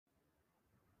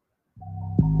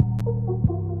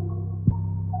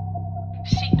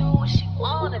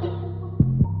wanna do.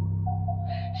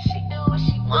 She do what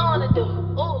she wanna do.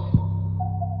 Ooh.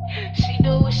 She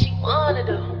do what she wanna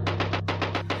do.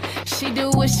 She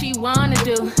do what she wanna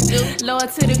do. Lower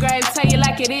to the grave, tell you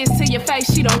like it is to your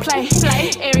face. She don't play.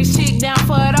 Every chick down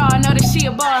for it all. Know that she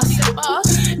a boss.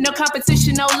 No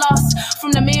competition, no loss.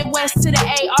 From the Midwest to the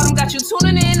A, Autumn got you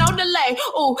tuning in, no delay.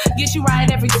 Ooh, get you right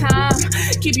every time.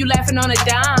 Keep you laughing on a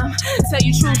dime. Tell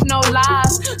you truth, no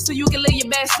lies. So you can live your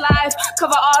best life.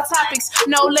 Cover all topics,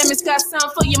 no limits. Got some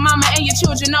for your mama and your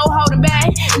children. No holding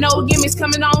back. No gimmicks,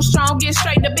 coming on strong. Get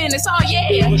straight to business. Oh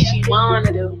yeah. What she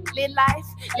wanna do. Live life,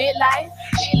 live life.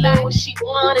 She do what she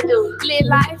wanna do. Live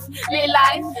life, live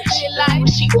life, live life. What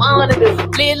she wanna do.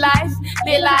 Live life,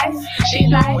 live life, She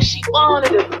do what she wanna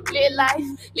do. live life,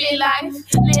 live life,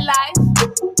 live life,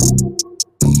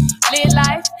 live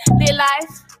life, live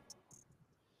life.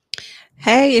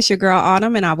 Hey, it's your girl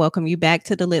Autumn, and I welcome you back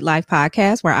to the Lit Life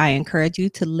Podcast, where I encourage you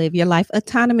to live your life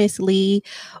autonomously.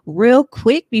 Real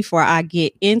quick, before I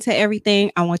get into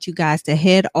everything, I want you guys to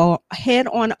head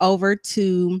on over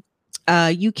to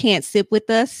You Can't Sip With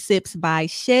Us, Sips by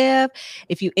Chev.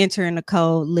 If you enter in the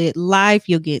code Lit Life,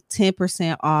 you'll get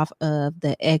 10% off of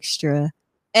the extra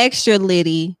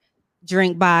litty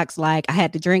drink box. Like, I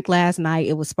had the drink last night.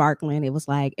 It was sparkling. It was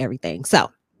like everything.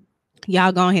 So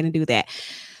y'all go ahead and do that.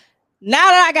 Now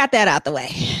that I got that out the way,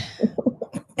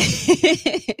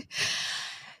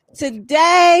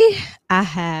 today I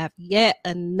have yet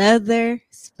another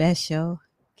special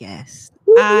guest.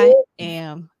 I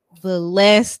am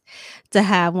blessed to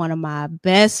have one of my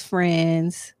best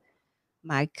friends,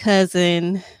 my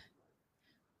cousin,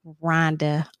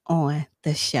 Rhonda, on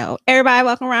the show. Everybody,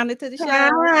 welcome Rhonda to the show.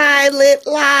 Hi, Lit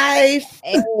Life.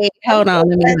 Hey, hold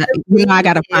on. I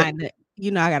gotta find it.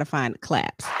 I gotta find the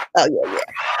claps. Oh, yeah.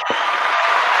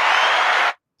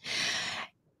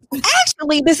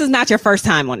 Actually, this is not your first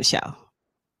time on the show.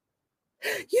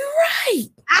 You're right.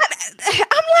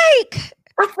 I'm like,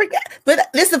 I forgot. But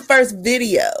this is the first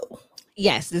video.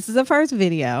 Yes, this is the first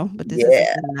video, but this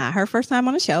is not her first time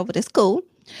on the show, but it's cool.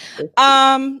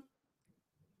 How you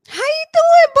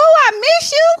doing, boo? I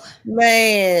miss you.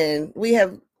 Man, we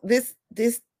have this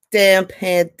damn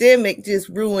pandemic just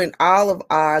ruined all of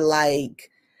our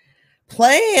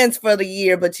plans for the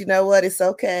year, but you know what? It's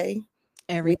okay.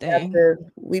 Everything.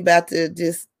 We about to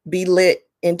just be lit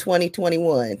in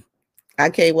 2021. I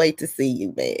can't wait to see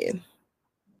you, man.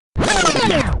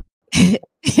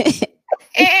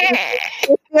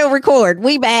 We'll record.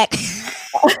 We back.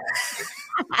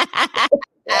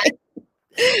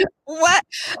 What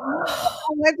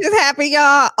just happened,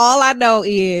 y'all? All I know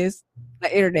is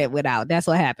the internet went out. That's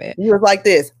what happened. You was like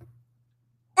this.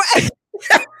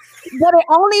 But it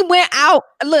only went out.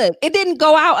 Look, it didn't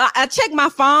go out. I checked my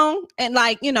phone and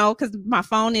because my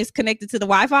phone is connected to the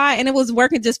Wi-Fi and it was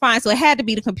working just fine. So it had to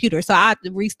be the computer. So I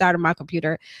restarted my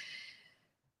computer.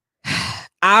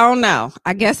 I don't know.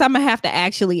 I guess I'm going to have to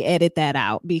actually edit that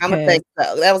out because I'm going to think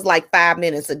so. That was like 5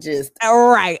 minutes of just.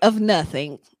 Right. Of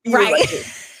nothing. Right.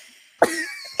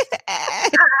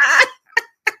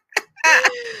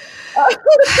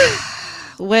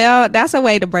 Well, that's a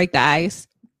way to break the ice.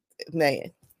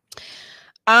 Man.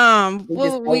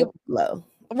 Low.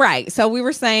 Right. So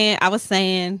I was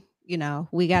saying,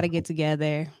 we got to get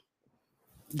together.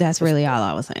 That's really all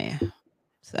I was saying.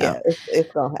 So yeah,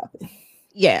 it's gonna happen.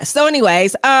 Yeah. So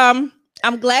anyways, I'm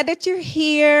glad that you're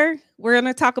here. We're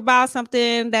going to talk about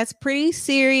something that's pretty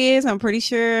serious. I'm pretty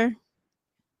sure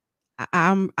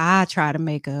I try to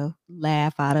make a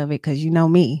laugh out of it because you know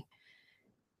me.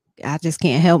 I just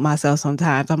can't help myself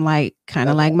sometimes. I'm like kind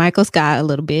of like Michael Scott a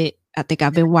little bit. I think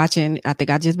I've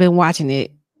just been watching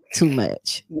it too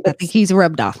much. Yes. I think he's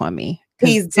rubbed off on me.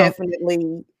 He's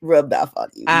definitely rubbed off on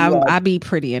you. I be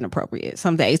pretty inappropriate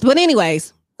some days. But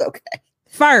anyways. Okay.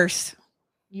 First,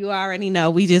 you already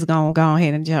know we just gonna go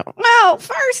ahead and jump. No,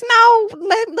 first, no.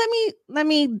 Let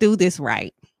me do this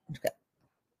right. Okay.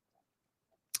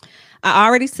 I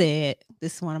already said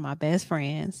this is one of my best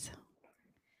friends.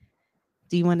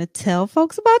 Do you want to tell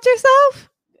folks about yourself?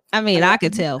 I mean, I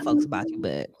could tell folks about you,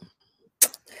 but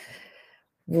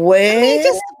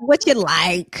just what you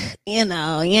like. You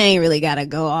ain't really gotta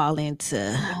go all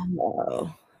into.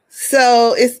 No.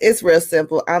 So it's real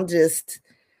simple. I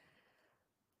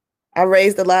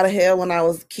raised a lot of hell when I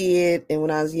was a kid and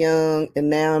when I was young, and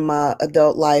now in my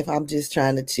adult life, I'm just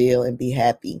trying to chill and be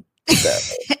happy. So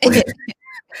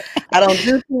I don't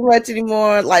do too much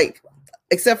anymore,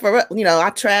 except for I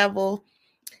travel.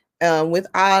 With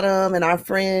Autumn and our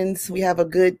friends, we have a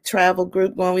good travel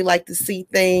group going. We like to see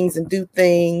things and do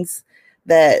things,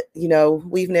 that,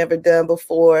 we've never done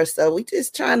before. So we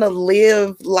just trying to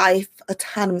live life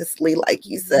autonomously, like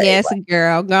you say. Yes,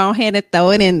 girl, go ahead and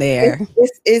throw it in there.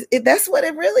 That's what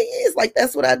it really is. Like,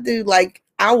 that's what I do. Like,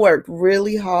 I work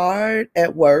really hard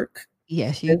at work.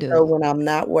 Yes, you do. So when I'm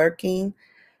not working,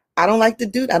 I don't like to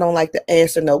do that. I don't like to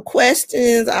answer no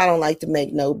questions. I don't like to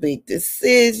make no big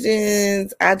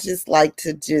decisions. I just like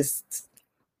to just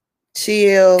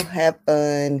chill, have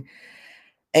fun,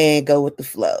 and go with the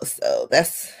flow. So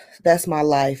that's my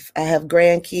life. I have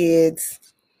grandkids,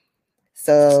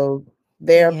 so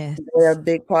they're a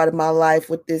big part of my life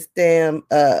with this damn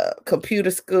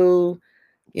computer school.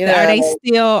 Are they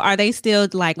still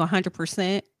like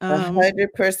 100%?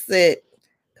 100%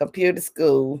 computer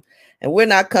school. And we're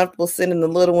not comfortable sending the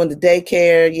little one to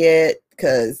daycare yet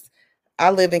because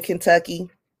I live in Kentucky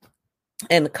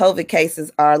and the COVID cases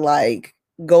are like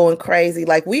going crazy.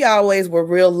 Like, we always were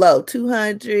real low,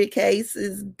 200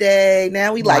 cases a day.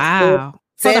 Now we like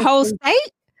for the whole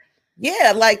state.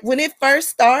 Yeah, like when it first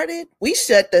started, we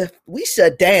shut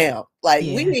down. Like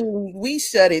we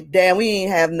shut it down. We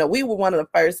were one of the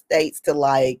first states to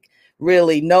like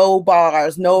really no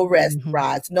bars, no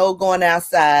restaurants, no going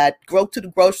outside, go to the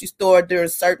grocery store during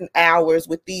certain hours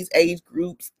with these age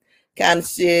groups kind of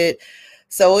shit.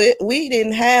 So we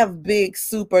didn't have big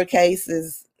super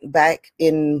cases back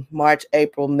in March,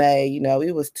 April, May.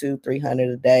 It was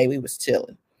 200-300 a day. We was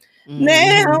chilling.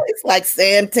 Now it's like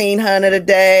 1,700 a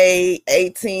day,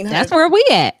 1,800. That's where we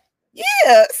at. Yeah.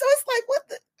 So it's like, what?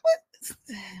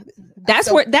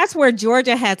 That's where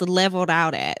Georgia has leveled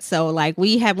out at. So like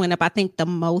we have went up. I think the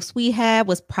most we had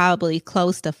was probably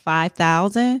close to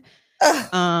 5,000.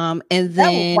 And then that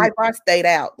will wipe our state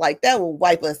out. Like that will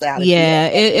wipe us out. Yeah,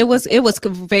 it was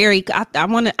very.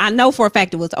 I know for a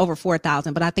fact it was over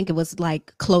 4,000, but I think it was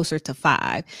like closer to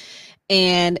 5.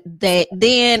 And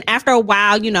then after a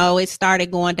while, it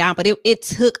started going down, but it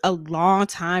took a long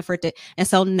time for it to. And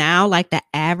so now, like the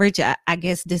average, I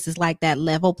guess this is like that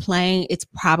level playing. It's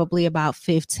probably about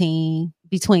between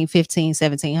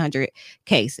 1,500-1,700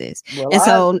 cases. Well, and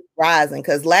so rising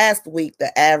because last week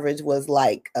the average was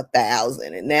like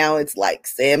 1,000, and now it's like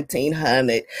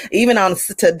 1,700. Even on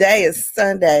today is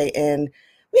Sunday, and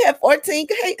we have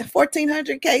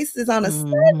 1,400 cases on a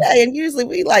Sunday, and usually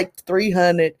we like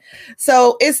 300.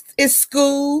 So it's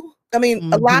school. I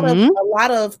mean, a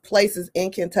lot of places in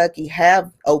Kentucky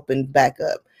have opened back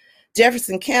up.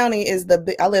 Jefferson County is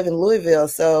I live in Louisville,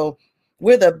 so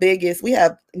we're the biggest. We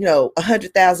have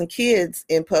 100,000 kids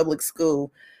in public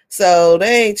school. So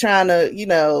they ain't trying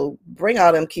to, bring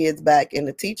all them kids back, and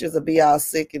the teachers will be all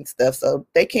sick and stuff. So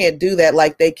they can't do that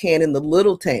like they can in the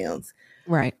little towns.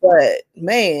 Right. But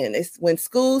man, it's when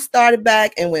school started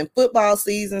back and when football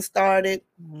season started.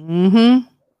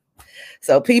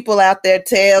 So people out there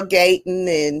tailgating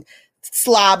and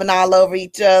slobbing all over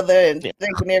each other and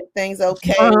thinking everything's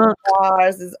okay.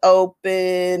 Bars is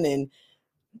open and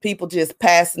people just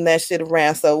passing that shit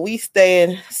around. So we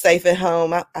staying safe at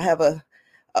home. I have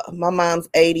my mom's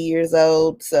 80 years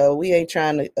old, so we ain't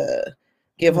trying to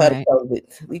give her the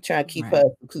COVID. We trying to keep her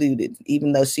secluded,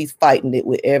 even though she's fighting it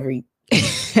with every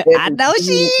I know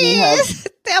she is.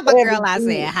 Tell my girl I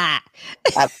said hi.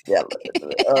 I tell her.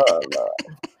 Oh, Lord.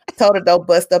 Told her don't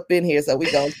bust up in here, so we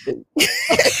don't see.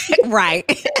 Right.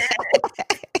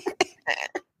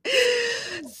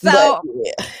 So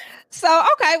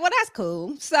okay, well that's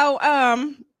cool. So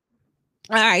all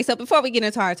right. So before we get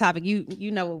into our topic,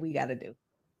 you know what we got to do.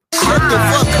 Shut the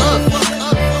fuck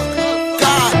up.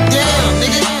 God damn,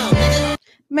 nigga.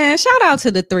 Man, shout out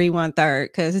to the 313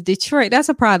 because Detroit, that's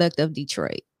a product of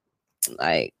Detroit.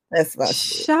 Like, that's my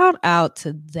shout out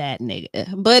to that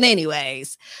nigga. But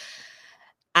anyways,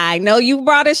 I know you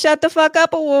brought a Shut the Fuck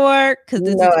Up award because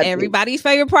this is everybody's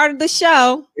favorite part of the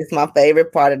show. It's my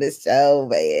favorite part of the show,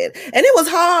 man. And it was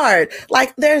hard.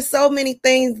 Like, there's so many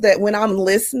things that when I'm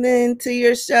listening to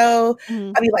your show,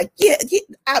 I'll be like,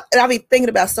 I'll be thinking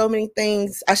about so many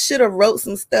things. I should have wrote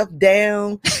some stuff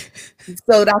down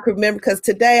so that I could remember, because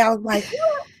today I was like, who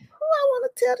I want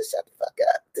to tell to shut the fuck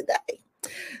up today?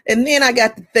 And then I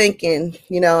got to thinking,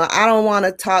 I don't want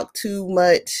to talk too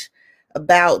much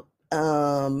about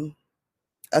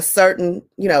a certain,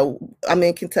 I'm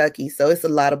in Kentucky, so it's a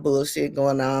lot of bullshit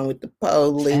going on with the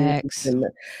police and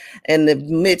the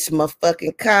Mitch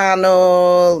motherfucking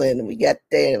McConnell, and we got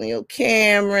Daniel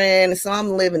Cameron. So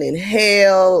I'm living in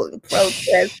hell and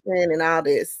protesting and all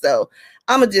this. So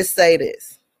I'm gonna just say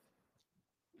this: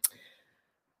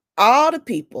 all the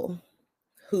people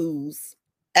who's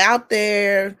out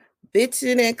there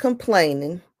bitching and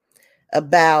complaining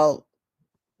about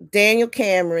Daniel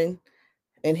Cameron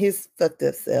and his fucked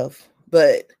up self,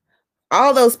 but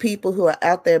all those people who are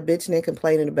out there bitching and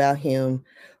complaining about him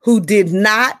who did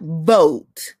not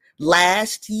vote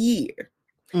last year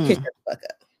can shut the fuck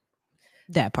up.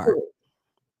 That part.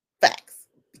 Facts.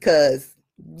 Because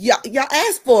y'all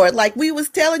asked for it. Like we was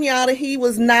telling y'all that he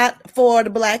was not for the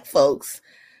black folks.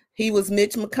 He was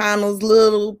Mitch McConnell's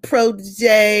little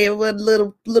protege, or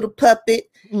little puppet.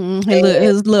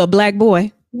 His little black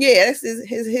boy. Yeah, this is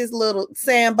his little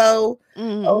Sambo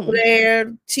over there,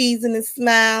 cheesing and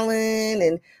smiling.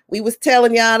 And we was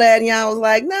telling y'all that, and y'all was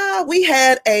like, "Nah, we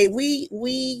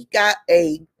got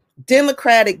a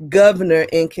Democratic governor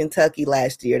in Kentucky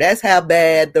last year. That's how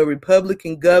bad the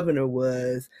Republican governor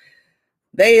was.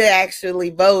 They actually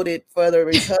voted for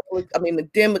the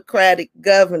Democratic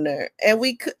governor, and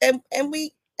we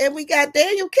got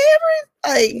Daniel Cameron,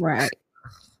 like right."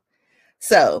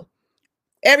 So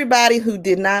everybody who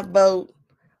did not vote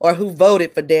or who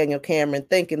voted for Daniel Cameron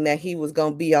thinking that he was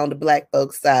going to be on the black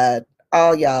folks side,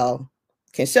 all y'all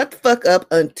can shut the fuck up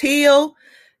until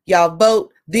y'all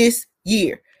vote this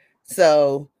year.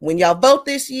 So when y'all vote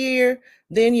this year,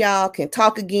 then y'all can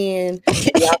talk again.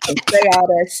 Y'all can say all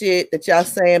that shit that y'all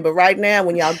saying. But right now,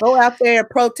 when y'all go out there and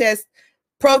protest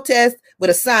with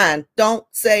a sign, don't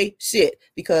say shit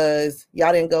because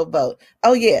y'all didn't go vote.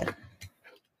 Oh, yeah.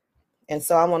 And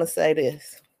so I want to say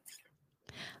this.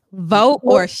 Vote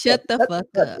or shut the fuck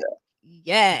up.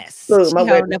 Yes.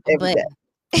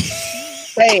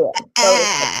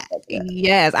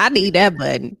 Yes, I need that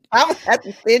button. I'm gonna have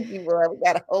to send you one. We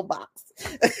got a whole box.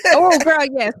 Oh, girl,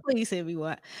 yes, please send me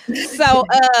one. So,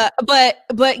 but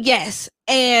yes,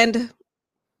 and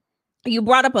you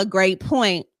brought up a great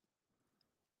point.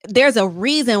 There's a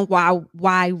reason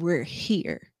why we're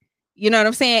here. You know what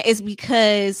I'm saying? It's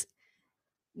because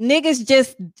niggas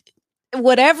just,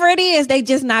 whatever it is, they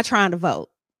just not trying to vote.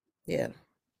 Yeah.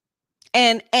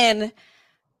 And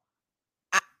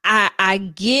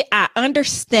I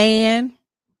understand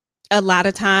a lot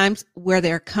of times where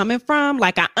they're coming from.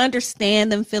 Like I understand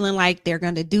them feeling like they're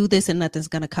going to do this and nothing's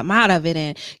going to come out of it.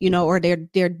 And, or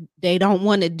they don't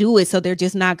want to do it. So they're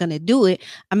just not going to do it.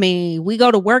 I mean, we go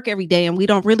to work every day and we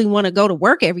don't really want to go to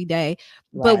work every day,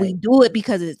 but we do it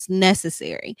because it's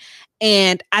necessary.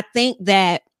 And I think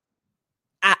that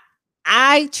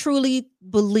I truly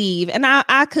believe, and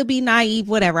I could be naive,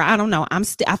 whatever. I don't know. I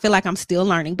feel like I'm still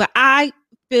learning, but I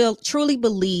truly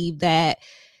believe that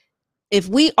if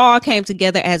we all came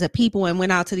together as a people and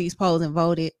went out to these polls and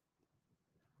voted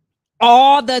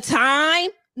all the time,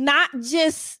 not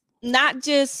just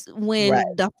when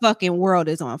the fucking world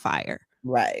is on fire.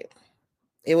 Right.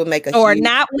 It would make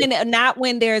not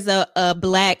when there's a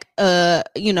black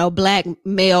black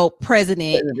male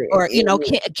president or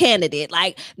candidate,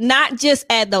 like not just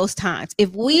at those times.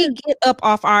 If we get up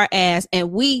off our ass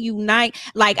and we unite,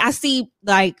 like I see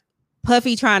like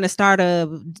Puffy trying to start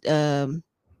his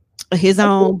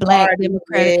own black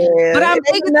Democratic, but I'm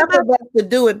thinking enough of us to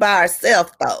do it by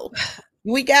ourselves though.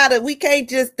 We can't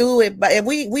just do it, but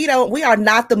we are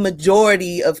not the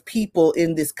majority of people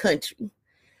in this country.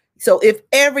 So if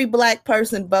every black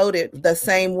person voted the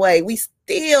same way, we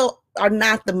still are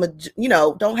not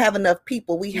don't have enough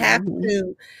people. We have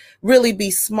to really be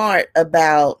smart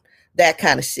about that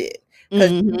kind of shit.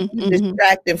 Because you're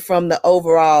distracting from the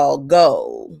overall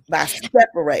goal by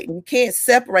separating. You can't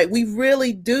separate. We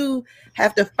really do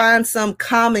have to find some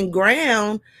common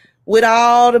ground with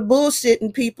all the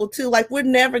bullshitting people too. Like we're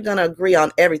never gonna agree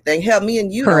on everything. Hell, me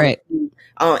and you don't agree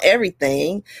on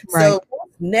everything. Right. So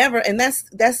never, and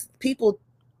that's people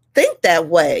think that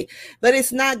way, but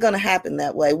it's not gonna happen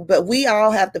that way. But we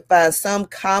all have to find some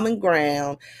common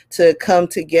ground to come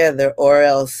together, or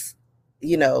else,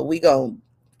 we gonna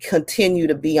continue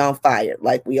to be on fire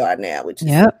like we are now. Which is,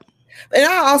 and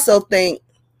I also think,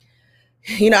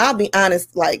 I'll be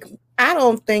honest, like I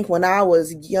don't think when I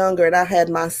was younger and I had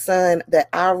my son that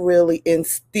I really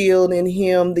instilled in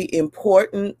him the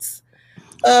importance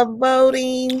of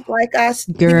voting. Like I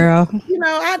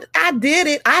did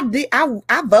it.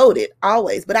 I voted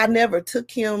always, but I never took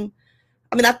him.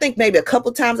 I mean, I think maybe a couple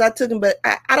times I took him, but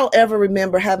I don't ever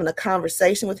remember having a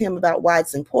conversation with him about why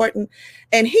it's important.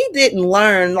 And he didn't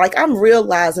learn. Like I'm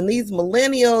realizing these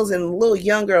millennials and a little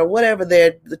younger or whatever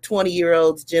the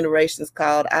 20-year-olds generation's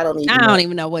called. I don't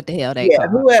even know what the hell they call.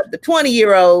 Whoever the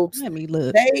 20-year-olds. Let me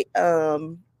look. They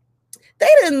don't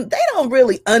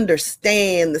really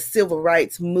understand the civil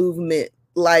rights movement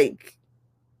like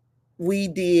we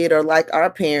did or like our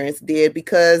parents did,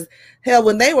 because hell,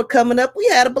 when they were coming up, we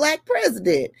had a black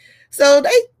president. So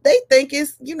they think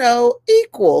it's,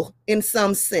 equal in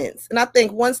some sense. And I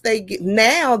think once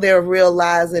now they're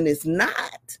realizing it's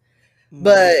not.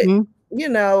 But you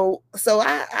know, so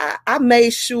I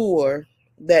made sure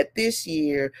that this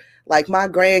year, like my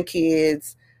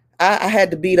grandkids, I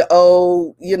had to be the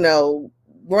old, you know,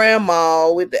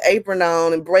 grandma with the apron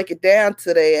on and break it down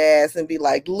to their ass and be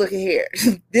like, look here,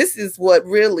 this is what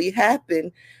really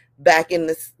happened back in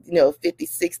the, you know,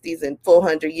 50s, 60s and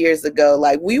 400 years ago.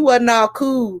 Like we wasn't all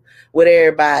cool with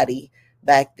everybody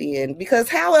back then, because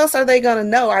how else are they going to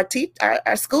know?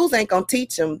 Our schools ain't going to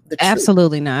teach them the truth.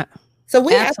 Absolutely not. So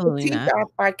we Absolutely have to teach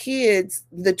our kids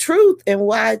the truth and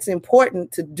why it's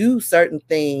important to do certain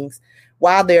things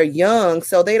while they're young,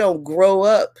 so they don't grow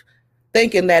up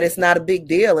thinking that it's not a big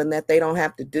deal and that they don't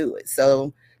have to do it.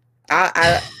 So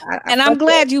I'm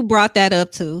glad you brought that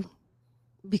up too,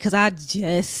 because I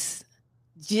just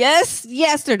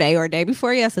yesterday or day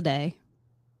before yesterday,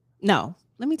 no,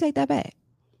 let me take that back.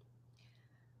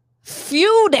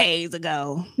 Few days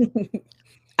ago,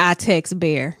 I text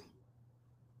Bear,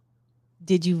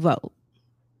 did you vote?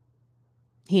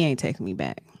 He ain't texting me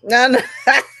back. No.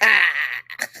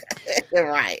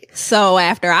 Right. So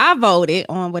after I voted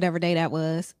on whatever day that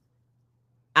was,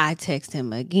 I text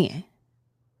him again.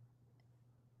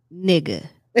 Nigga,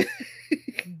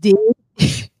 did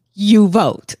you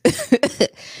vote?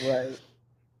 Right.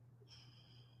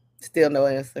 Still no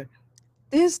answer.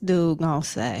 This dude gonna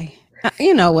say,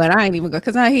 you know what? I ain't even go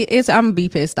because I'm gonna be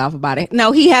pissed off about it.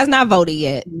 No, he has not voted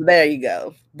yet. There you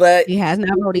go. But he has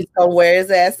not voted. He's gonna wear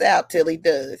his ass out till he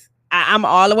does. I'm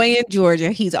all the way in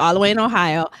Georgia. He's all the way in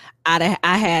Ohio. I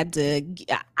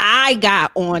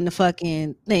got on the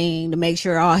fucking thing to make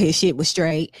sure all his shit was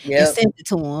straight and sent it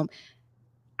to him.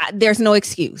 There's no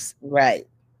excuse. Right.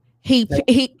 He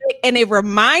and it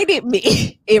reminded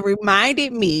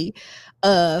me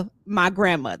of my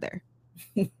grandmother.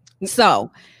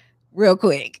 So, real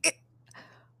quick,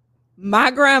 my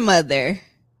grandmother,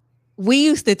 we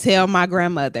used to tell my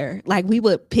grandmother, like we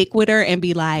would pick with her and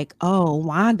be like, oh,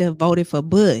 Wanda voted for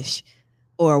Bush,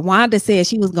 or Wanda said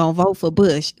she was going to vote for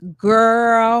Bush.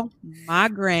 Girl, my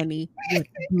granny would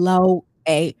blow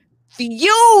a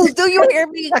fuse. Do you hear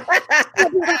me?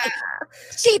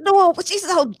 She's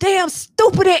so damn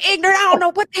stupid and ignorant. I don't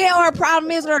know what the hell her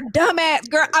problem is with her dumb ass.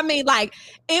 Girl, I mean, like,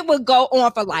 it would go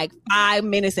on for like 5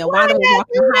 minutes and Wanda would walk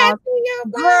in the house.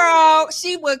 Girl,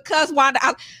 she would cuss Wanda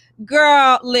out.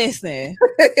 Girl, listen.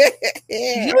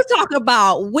 You talk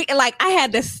about like I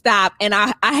had to stop and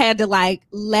I had to like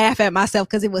laugh at myself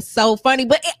because it was so funny.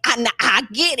 But I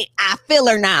get it. I feel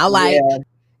her now. Like,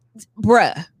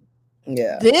 bruh.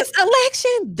 Yeah. This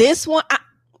election, this one,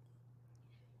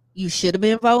 you should have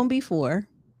been voting before.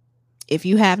 If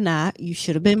you have not, you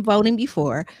should have been voting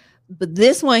before. But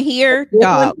this one here,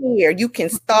 dog. You can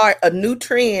start a new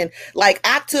trend. Like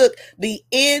I took the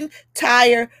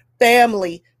entire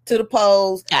family to the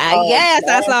polls. Yes,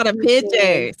 I saw the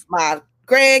pictures. My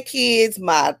grandkids,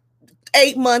 my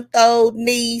 8-month-old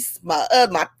niece, my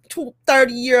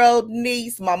 30-year-old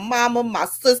niece, my mama, my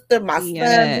sister, my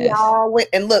son. We all went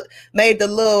and made the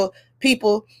little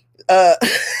people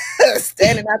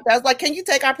standing out there. I was like, can you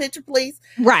take our picture, please?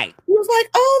 Right. He was like,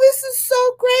 oh, this is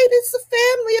so great. It's a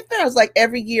family affair. I was like,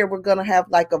 every year we're going to have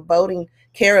like a voting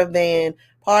caravan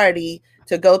party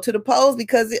to go to the polls,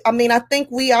 because I mean, I think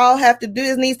we all have to do,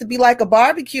 it needs to be like a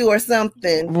barbecue or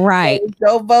something. Right. So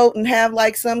go vote and have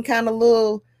like some kind of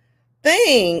little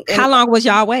thing. How long was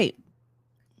y'all wait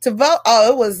to vote?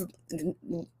 Oh, it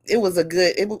was a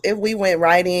good, we went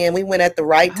right in. We went at the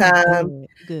right time.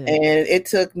 Good. And it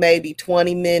took maybe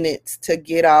 20 minutes to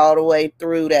get all the way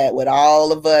through that with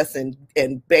all of us and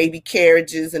baby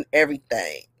carriages and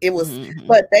everything. It was,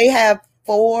 but they have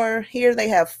four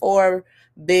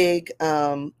big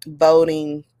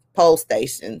voting poll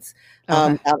stations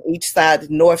on each side,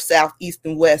 north, south, east,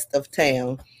 and west of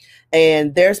town.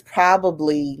 And there's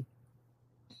probably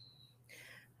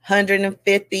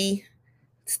 150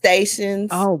 stations.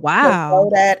 Oh, wow.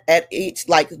 At each,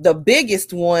 like the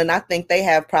biggest one, I think they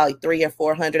have probably 300 or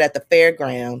 400 at the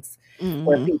fairgrounds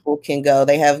where people can go.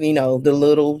 They have, the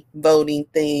little voting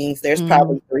things. There's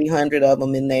probably 300 of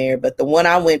them in there. But the one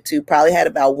I went to probably had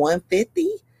about 150.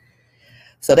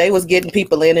 So they was getting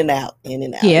people in and out.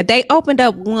 Yeah, they opened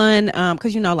up one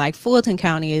because like Fulton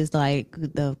County is like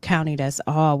the county that's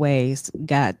always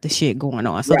got the shit going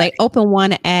on. So they opened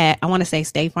one at, I want to say,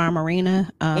 State Farm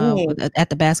Arena at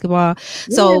the basketball.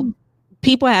 So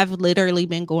people have literally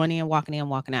been going in, walking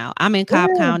out. I'm in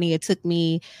Cobb County. It took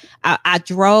me, I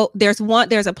drove, there's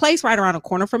a place right around the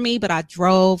corner from me, but I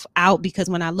drove out because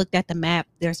when I looked at the map,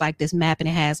 there's like this map and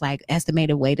it has like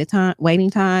estimated waiting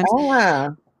times. Oh,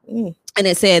 wow. And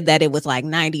it said that it was like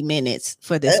 90 minutes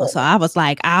for this one. So I was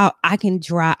like, I can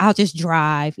drive. I'll just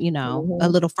drive, a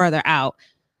little further out.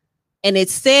 and it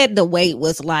said the wait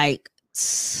was like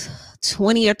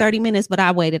 20 or 30 minutes, but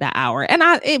I waited an hour, and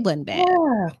it wasn't bad.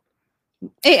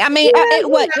 Yeah.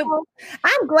 What?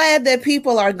 I'm glad that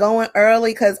people are going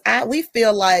early because we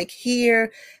feel like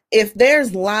here, if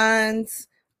there's lines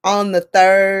on the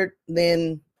 3rd,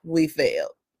 then we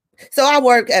failed. So I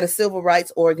work at a civil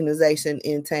rights organization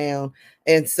in town.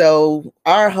 And so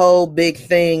our whole big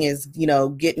thing is,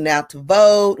 getting out to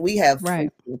vote. We have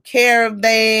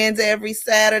caravans every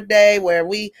Saturday where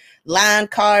we line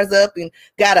cars up and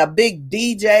got a big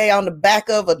DJ on the back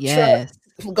of a truck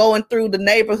going through the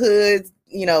neighborhoods,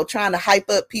 trying to hype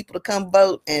up people to come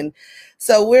vote. And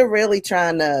so we're really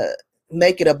trying to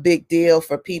make it a big deal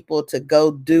for people to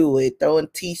go do it, throwing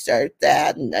t-shirts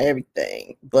out and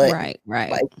everything. But right.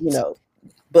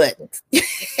 But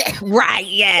right,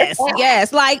 yes.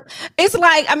 Like it's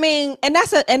like, I mean, and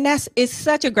it's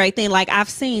such a great thing. Like I've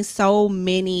seen so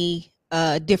many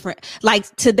different,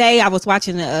 like today I was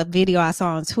watching a video I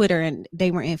saw on Twitter and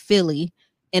they were in Philly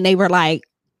and they were like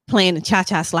playing the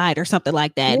cha-cha slide or something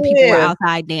like that. And people were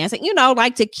outside dancing,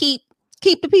 like to keep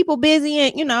the people busy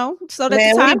and so that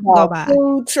the time can go by.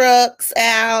 Food trucks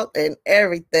out and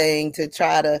everything to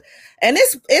try to, and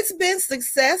it's been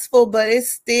successful, but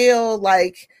it's still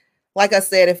like I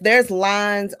said, if there's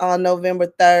lines on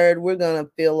November 3rd, we're gonna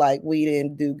feel like we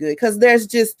didn't do good because there's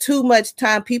just too much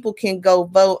time. People can go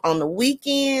vote on the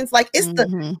weekends. Like it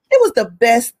was the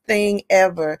best thing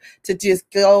ever to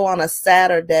just go on a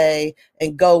Saturday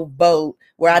and go vote,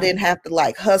 where I didn't have to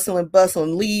like hustle and bustle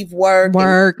and leave work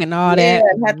and all that.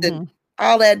 And have to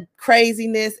all that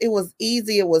craziness. It was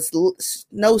easy. It was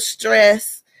no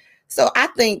stress. So I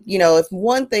think, if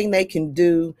one thing they can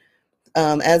do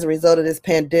as a result of this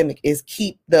pandemic is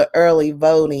keep the early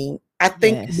voting, I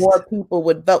think more people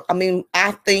would vote. I mean,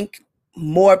 I think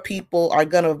more people are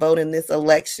going to vote in this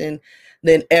election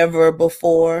than ever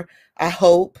before. I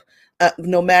hope,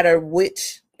 no matter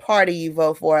which party you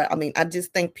vote for. I mean, I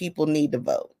just think people need to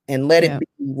vote and let it be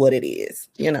what it is,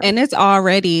 And it's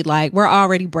already like we're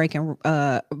already breaking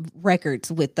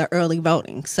records with the early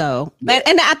voting. So,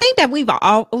 and I think that we've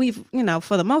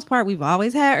for the most part we've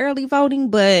always had early voting,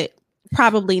 but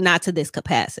probably not to this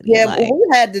capacity. Yeah, like, we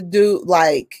had to do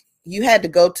you had to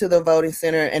go to the voting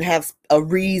center and have a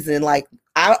reason. Like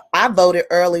I voted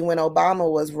early when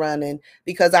Obama was running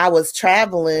because I was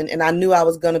traveling and I knew I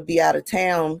was going to be out of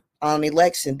town on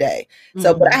election day.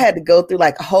 So, but I had to go through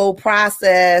like a whole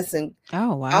process and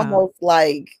almost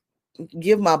like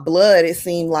give my blood, it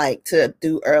seemed like, to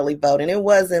do early voting. It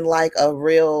wasn't like a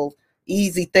real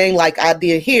easy thing like I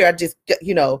did here. I just,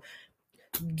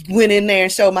 went in there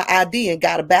and showed my ID and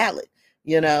got a ballot,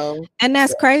 And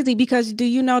that's crazy because do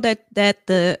you know that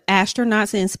the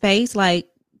astronauts in space, like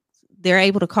they're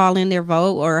able to call in their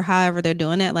vote or however they're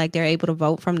doing it, like they're able to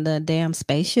vote from the damn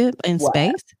spaceship in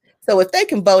space? So if they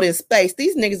can vote in space,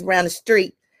 these niggas around the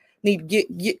street need to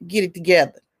get it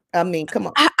together. I mean, come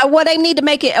on. Well, they need to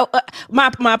make it.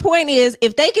 My point is,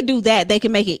 if they could do that, they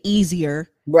can make it easier,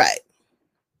 right,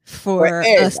 for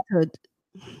us to.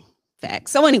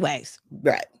 Facts. So, anyways,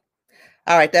 right.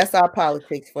 All right, that's our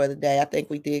politics for the day. I think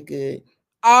we did good.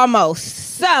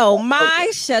 Almost. So,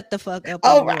 my shut the fuck up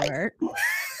award.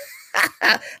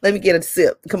 Let me get a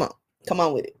sip. Come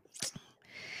on with it.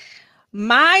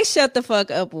 My shut the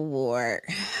fuck up award,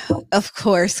 of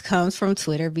course, comes from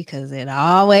Twitter because it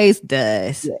always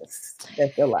does. Yes,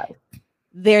 that's your life.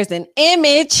 There's an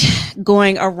image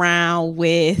going around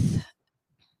with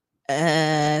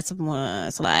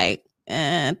someone's like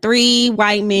 3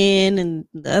 white men, and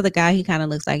the other guy, he kind of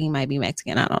looks like he might be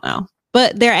Mexican. I don't know,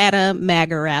 but they're at a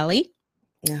MAGA rally.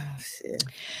 Oh shit!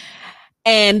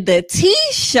 And the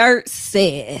T-shirt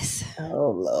says,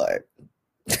 "Oh Lord."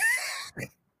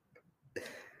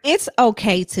 It's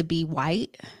okay to be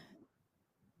white.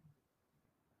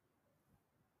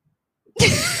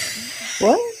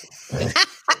 What?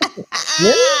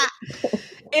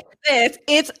 It says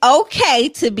it's okay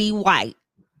to be white.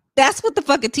 That's what the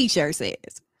fucking T-shirt says.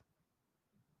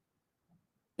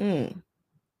 I'm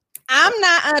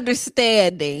not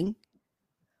understanding.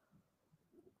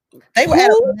 They were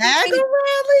at a MAGA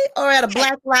rally or at a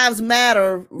Black Lives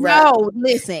Matter rally? No,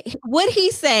 listen. What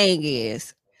he's saying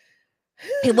is,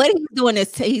 what he's doing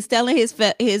is he's telling his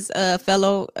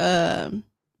fellow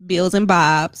Bills and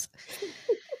Bobs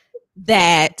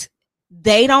that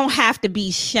they don't have to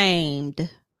be shamed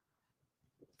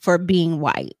for being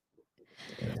white.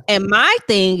 And my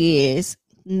thing is,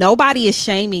 nobody is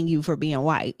shaming you for being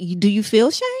white. Do you feel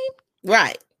shame?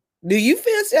 Right. Do you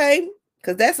feel shame?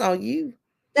 Because that's on you.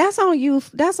 That's on you.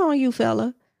 That's on you,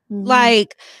 fella. Mm-hmm.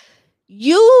 Like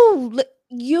you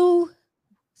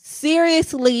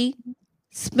seriously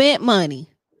spent money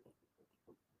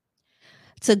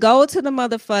to go to the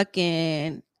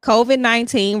motherfucking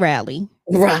COVID-19 rally.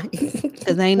 Right.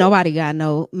 Because ain't nobody got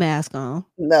no mask on.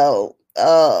 No.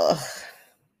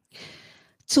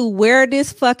 To wear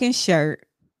this fucking shirt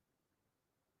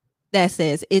that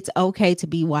says it's okay to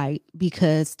be white,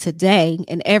 because today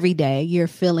and every day you're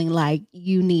feeling like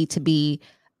you need to be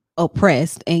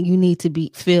oppressed and you need to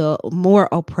feel more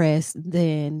oppressed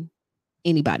than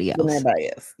anybody else. Anybody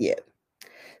else. Yeah.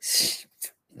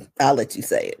 I'll let you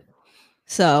say it.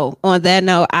 So on that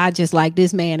note, I just like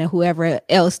this man and whoever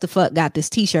else the fuck got this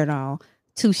t-shirt on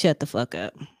to shut the fuck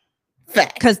up.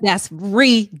 Fact. Because that's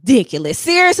ridiculous.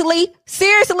 Seriously.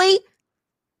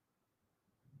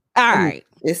 All right.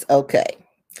 It's okay.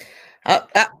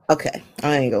 Okay.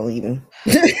 I ain't gonna even.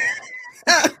 It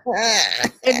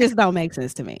just don't make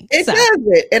sense to me. It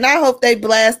doesn't. And I hope they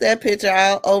blast that picture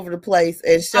all over the place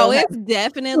and show. Oh, it's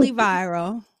definitely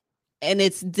viral. And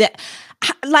it's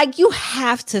like you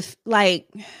have to, like,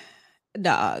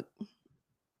 dog,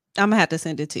 I'm gonna have to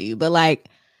send it to you. But like,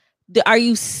 are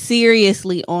you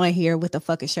seriously on here with a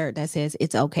fucking shirt that says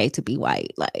it's okay to be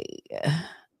white? Like,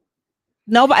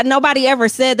 nobody ever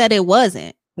said that it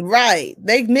wasn't. Right.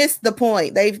 They missed the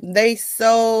point. They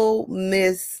so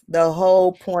miss the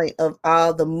whole point of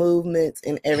all the movements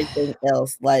and everything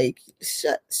else. Like,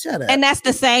 shut up. And that's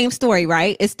the same story,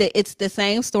 right? It's the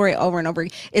same story over and over.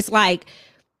 It's like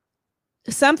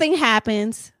something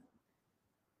happens.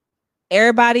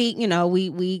 Everybody,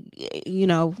 we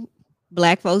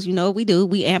Black folks, what we do.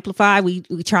 We amplify. We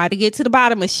try to get to the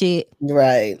bottom of shit.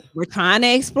 Right. We're trying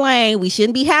to explain. We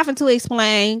shouldn't be having to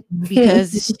explain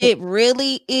because shit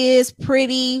really is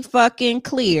pretty fucking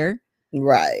clear.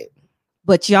 Right.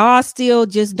 But y'all still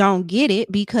just don't get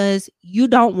it because you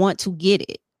don't want to get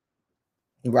it.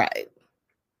 Right.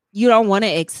 You don't want to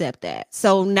accept that.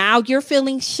 So now you're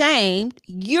feeling shamed.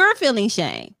 You're feeling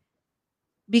shame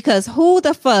because who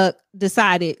the fuck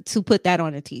decided to put that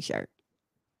on a t-shirt?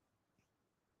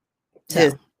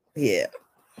 So. Yeah.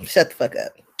 Shut the fuck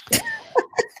up.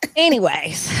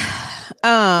 Anyways.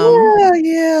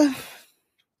 Yeah.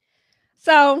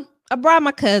 So I brought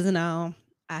my cousin on.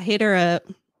 I hit her up.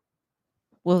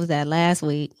 What was that, last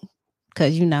week?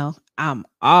 Because I'm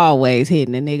always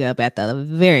hitting a nigga up at the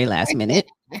very last minute.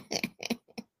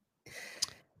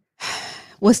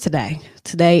 What's today?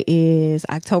 Today is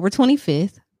October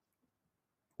 25th.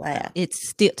 Wow. It's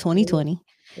still 2020.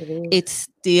 It's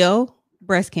still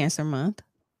Breast Cancer Month.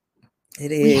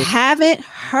 It is. We haven't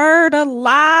heard a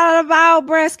lot about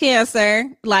breast cancer.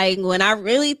 Like, when I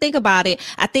really think about it,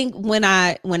 I think when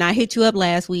I hit you up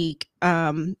last week,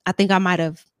 I think I might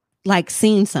have like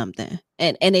seen something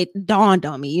and it dawned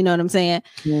on me. You know what I'm saying?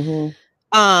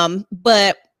 Mm-hmm.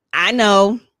 But I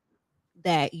know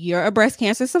that you're a breast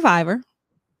cancer survivor.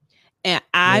 And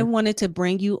I wanted to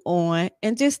bring you on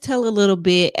and just tell a little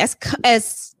bit,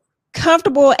 as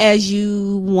comfortable as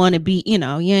you want to be. You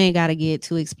ain't got to get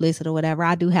too explicit or whatever.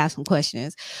 I do have some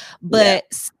questions, but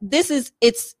this is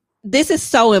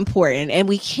so important, and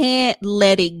we can't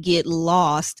let it get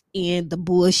lost in the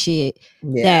bullshit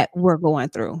that we're going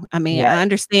through. I mean, I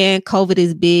understand COVID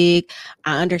is big.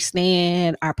 I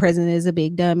understand our president is a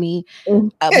big dummy,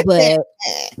 but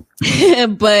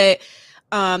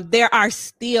there are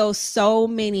still so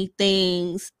many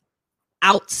things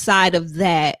outside of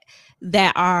that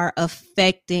are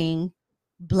affecting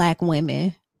Black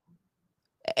women,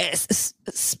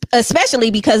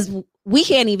 especially because we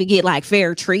can't even get like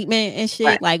fair treatment and shit.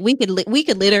 Right. Like we could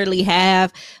literally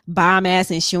have bomb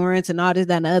ass insurance and all this,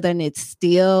 that, and other, and it's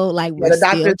still like we're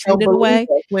still treated away.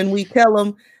 When we tell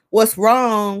them what's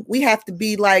wrong, we have to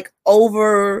be like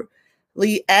overly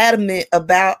adamant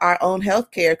about our own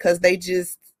health care because they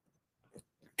just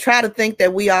try to think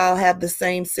that we all have the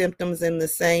same symptoms and the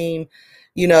same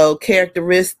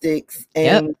characteristics,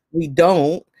 and we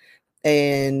don't.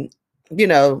 And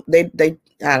they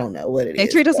I don't know what it is. They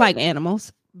treat us like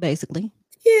animals, basically.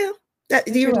 Yeah,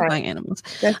 you're right. Like animals.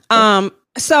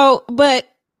 So, but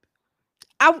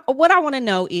what I want to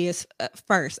know is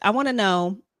first, I want to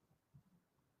know,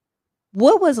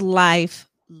 what was life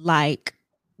like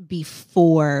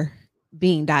before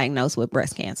being diagnosed with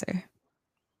breast cancer?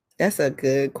 That's a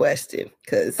good question,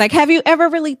 because have you ever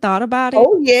really thought about it?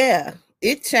 Oh yeah,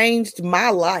 it changed my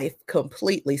life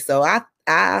completely. So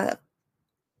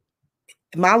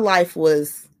my life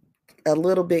was a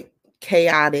little bit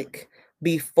chaotic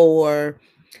before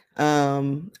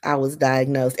I was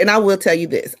diagnosed. And I will tell you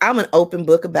this, I'm an open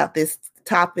book about this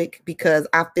topic because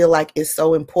I feel like it's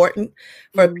so important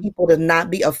for people to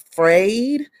not be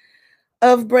afraid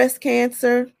of breast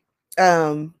cancer.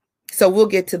 So we'll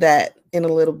get to that in a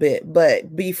little bit.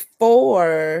 But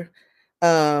before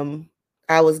I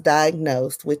was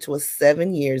diagnosed, which was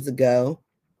 7 years ago,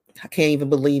 I can't even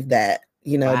believe that,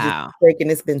 just thinking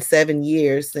it's been 7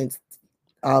 years since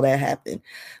all that happened.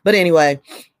 But anyway,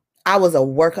 I was a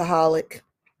workaholic.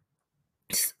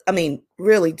 I mean,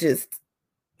 really just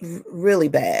really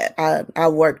bad. I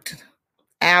worked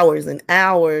hours and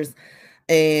hours,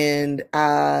 and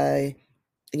I,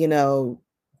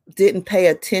 didn't pay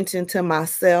attention to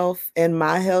myself and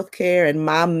my healthcare and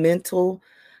my mental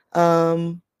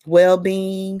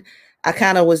well-being. I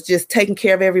kind of was just taking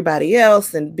care of everybody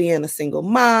else and being a single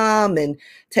mom and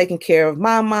taking care of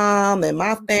my mom and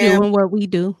my family. Doing what we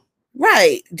do.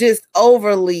 Right. Just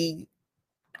overly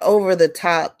over the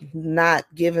top, not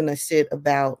giving a shit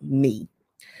about me.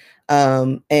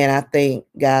 And I think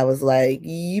God was like,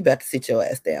 you better sit your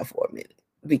ass down for a minute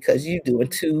because you're doing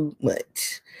too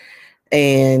much.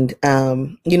 And,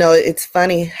 it's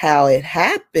funny how it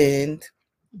happened.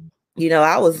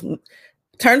 I was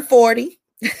turned 40.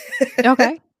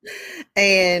 Okay.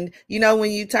 And,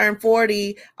 when you turn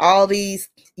 40,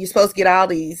 you're supposed to get all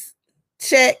these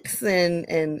checks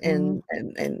and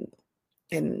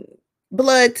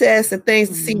blood tests and things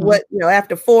to see what,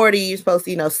 after 40, you're supposed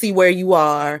to, see where you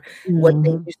are, what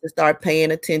things you should start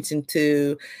paying attention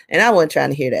to. And I wasn't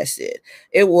trying to hear that shit.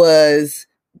 It was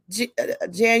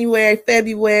January,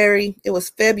 February. It was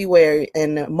February,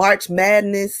 and March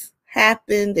Madness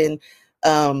happened, and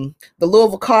the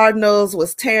Louisville Cardinals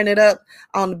was tearing it up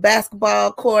on the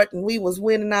basketball court, and we was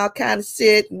winning all kind of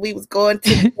shit, and we was going to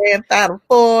the grand Final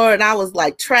Four, and I was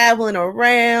like traveling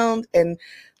around and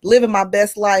living my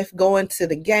best life, going to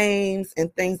the games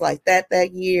and things like that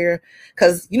year.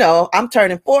 Because, I'm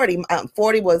turning 40.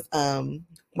 40 was,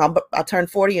 I turned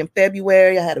 40 in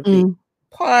February. I had a big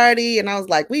party, and I was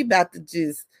like, we about to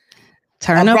just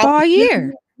turn up all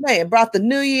year. Man, brought the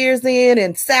New Year's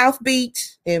in South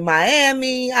Beach in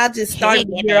Miami. I just started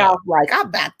the year off like, I'm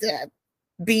about to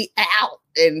be out.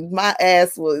 And my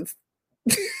ass was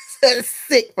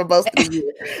sick for most of the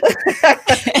year.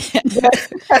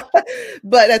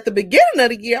 but at the beginning of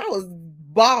the year, I was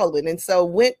balling. And so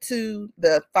went to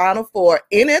the Final Four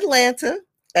in Atlanta,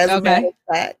 as a matter of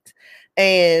fact.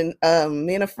 And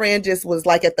me and a friend just was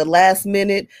like at the last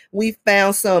minute, we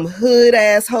found some hood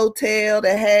ass hotel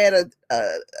that had a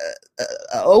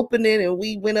opening, and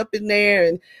we went up in there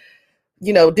and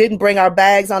didn't bring our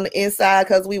bags on the inside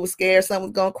because we were scared something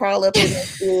was gonna crawl up in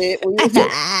it. We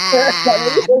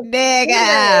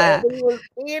was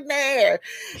in there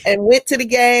and went to the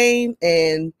game,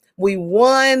 and we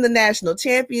won the national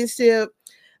championship.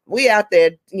 We out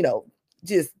there,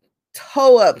 just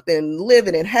toe up and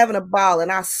living and having a ball,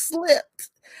 and I slipped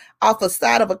off the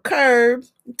side of a curb,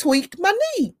 tweaked my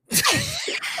knee.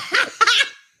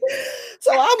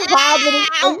 So I'm wobbling.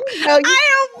 I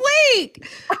am weak.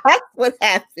 That's what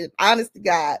happened. Honest to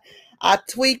God, I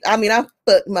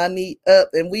fucked my knee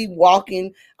up, and we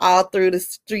walking all through the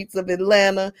streets of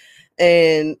Atlanta,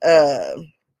 and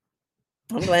I'm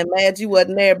glad you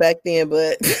wasn't there back then,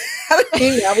 but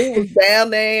we was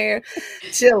down there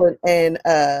chilling, and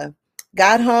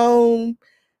got home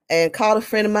and called a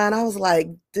friend of mine. I was like,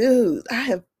 dude, I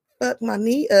have fucked my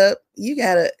knee up.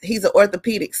 He's an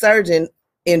orthopedic surgeon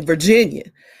in Virginia.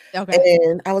 Okay.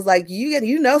 And I was like,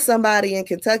 you know somebody in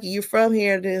Kentucky, you're from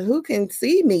here, who can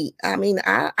see me? I mean,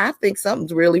 I think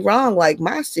something's really wrong. Like,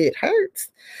 my shit hurts.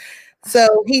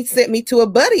 So he sent me to a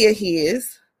buddy of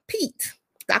his, Pete,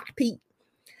 Dr. Pete.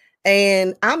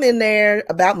 And I'm in there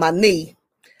about my knee.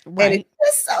 Right. And it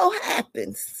just so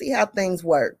happens, see how things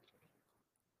work.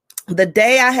 The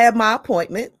day I had my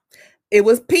appointment, it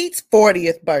was Pete's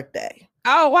 40th birthday.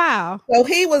 Oh, wow. So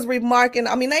he was remarking,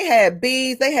 they had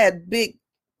beads, they had big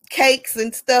cakes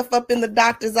and stuff up in the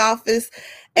doctor's office.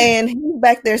 And he's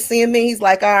back there seeing me. He's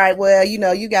like, all right, well,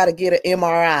 you got to get an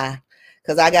MRI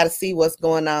because I got to see what's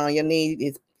going on. Your knee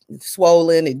is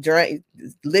swollen, it drains,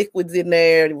 liquids in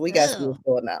there. We got to see what's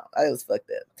going on. I was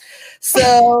fucked up.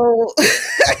 So,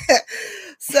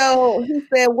 so he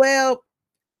said, well,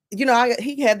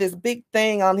 he had this big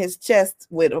thing on his chest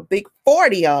with a big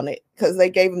 40 on it because they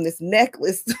gave him this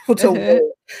necklace to wear.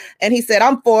 And he said,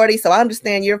 I'm 40, so I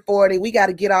understand you're 40. We got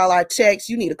to get all our checks.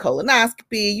 You need a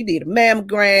colonoscopy. You need a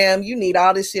mammogram. You need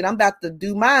all this shit. I'm about to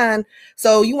do mine.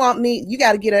 So you got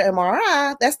to get an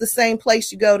MRI. That's the same place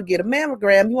you go to get a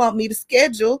mammogram. You want me to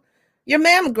schedule your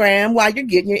mammogram while you're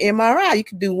getting your MRI. You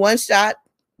can do one shot.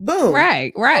 Boom.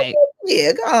 Right. Okay,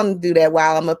 yeah, go on and do that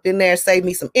while I'm up in there. Save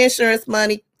me some insurance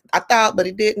money. I thought, but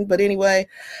it didn't. But anyway,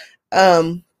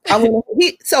 so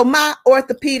my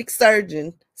orthopedic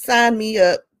surgeon signed me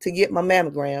up to get my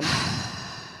mammogram,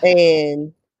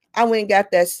 and I went and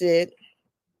got that shit.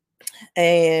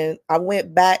 And I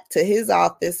went back to his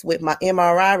office with my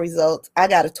MRI results. I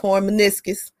got a torn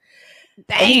meniscus.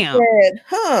 Damn. And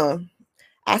he said,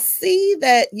 I see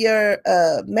that your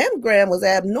mammogram was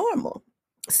abnormal.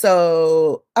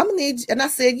 So I'm gonna need you. And I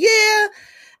said, yeah,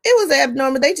 it was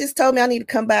abnormal. They just told me I need to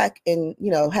come back and,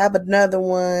 have another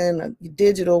one, a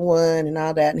digital one and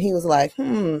all that. And he was like,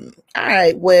 all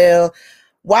right, well,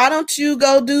 why don't you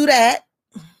go do that?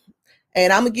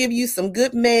 And I'm gonna give you some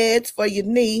good meds for your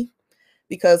knee,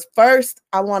 because first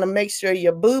I want to make sure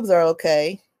your boobs are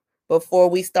okay before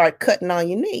we start cutting on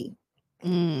your knee.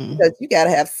 Because you got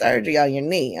to have surgery on your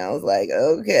knee. I was like,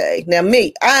 okay. Now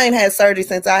I ain't had surgery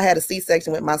since I had a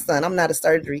C-section with my son. I'm not a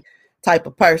surgery type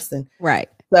of person. Right.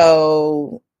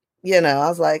 So, I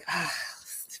was like,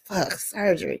 fuck,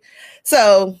 surgery.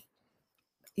 So,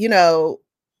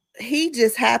 he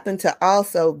just happened to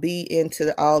also be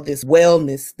into all this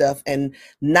wellness stuff and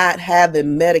not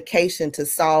having medication to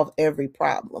solve every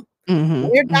problem.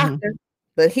 We're doctor,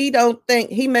 but he don't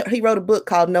think he wrote a book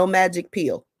called No Magic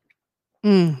Pill.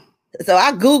 So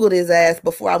I Googled his ass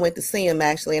before I went to see him,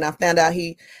 actually, and I found out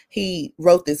he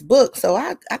wrote this book. So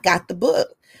I got the book.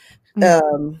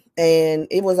 And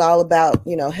it was all about,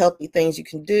 healthy things you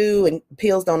can do, and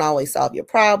pills don't always solve your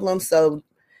problems. So,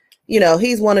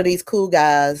 he's one of these cool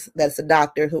guys that's a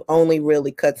doctor who only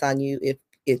really cuts on you if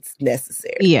it's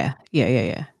necessary. Yeah.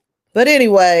 But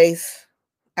anyways,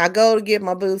 I go to get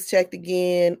my boobs checked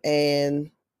again, and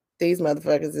these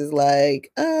motherfuckers is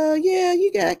like, yeah,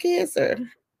 you got cancer.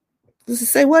 Does it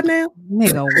say what now?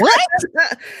 Nigga, what?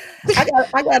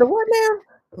 I got a what now?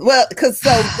 Well, because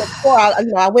before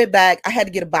I went back, I had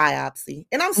to get a biopsy,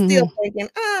 and I'm still thinking,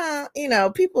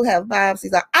 people have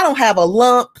biopsies. I don't have a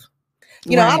lump,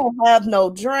 I don't have no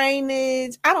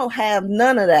drainage. I don't have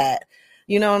none of that.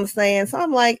 You know what I'm saying? So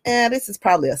I'm like, this is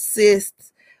probably a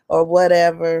cyst or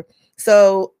whatever.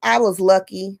 So I was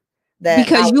lucky.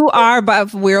 Because you are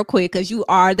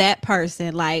that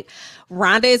person. Like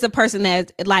Rhonda is a person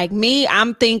that, like me,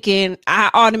 I'm thinking I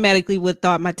automatically would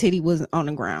thought my titty was on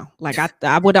the ground. Like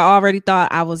I would have already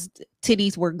thought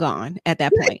titties were gone at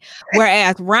that point.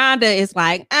 Whereas Rhonda is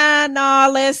like,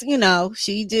 no, let's,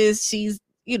 she's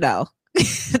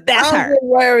that's I'm her.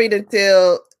 Worried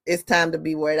until it's time to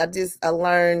be worried. I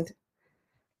learned.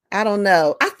 I don't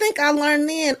know. I think I learned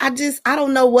then. I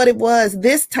don't know what it was.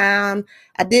 This time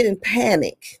I didn't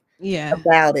panic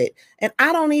about it. And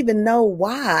I don't even know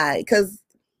why, because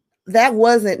that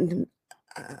wasn't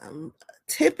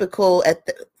typical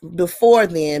before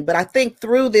then. But I think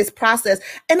through this process,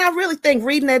 and I really think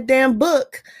reading that damn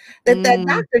book that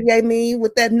doctor gave me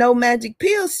with that no magic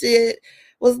pill shit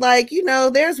was like,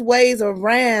 there's ways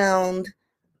around,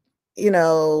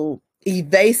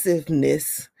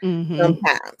 evasiveness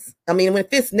sometimes. I mean, if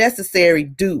it's necessary,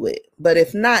 do it. But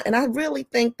if not, and I really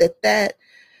think that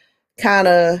kind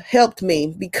of helped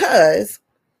me, because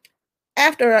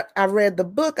after I read the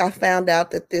book, I found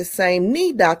out that this same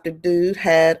knee doctor dude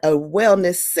had a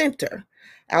wellness center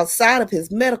outside of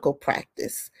his medical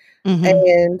practice.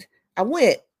 And I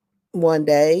went one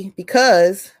day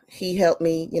because he helped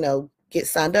me, get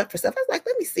signed up for stuff. I was like,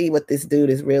 let me see what this dude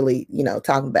is really,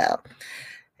 talking about.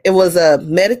 It was a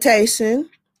meditation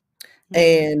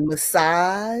and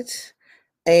massage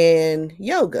and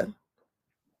yoga.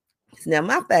 Now,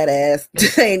 my fat ass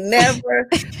ain't never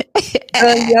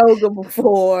done yoga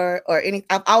before or anything.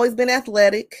 I've always been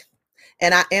athletic,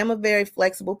 and I am a very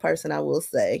flexible person, I will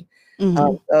say.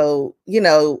 So,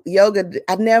 yoga,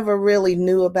 I never really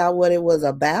knew about what it was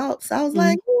about. So I was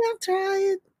like, I'll try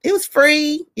it. It was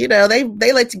free.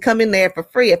 They let you come in there for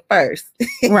free at first.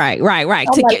 Right.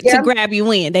 To grab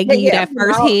you in. They give you that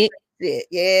first hit.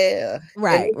 Yeah.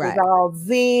 Right. It was all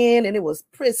zen, and it was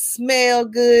pretty smell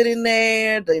good in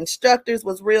there. The instructors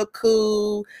was real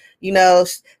cool,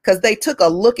 because they took a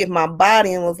look at my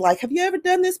body and was like, have you ever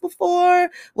done this before?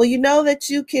 Well, that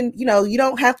you can, you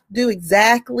don't have to do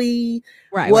exactly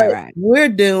what we're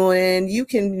doing. You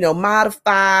can,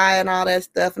 modify and all that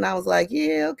stuff. And I was like,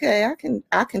 yeah, okay,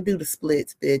 I can do the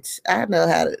splits, bitch. I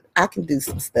can do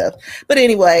some stuff. But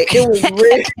anyway, it was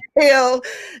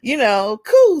real,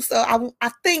 cool. So I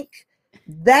think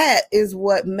that is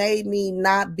what made me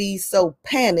not be so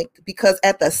panicked, because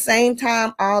at the same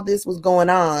time all this was going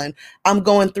on, I'm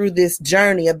going through this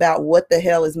journey about what the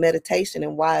hell is meditation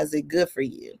and why is it good for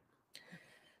you.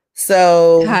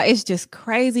 So it's just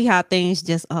crazy how things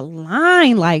just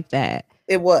align like that.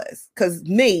 It was, because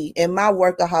me and my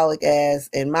workaholic ass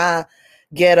and my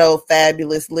ghetto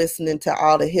fabulous listening to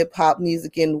all the hip hop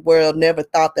music in the world never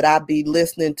thought that I'd be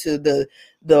listening to the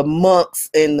monks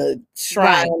and the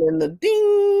shrine and the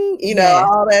ding,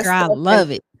 all that stuff. I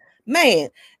love it. man,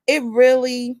 it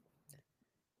really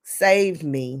saved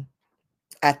me,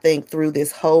 I think, through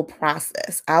this whole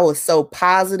process. I was so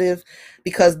positive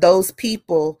because those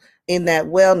people in that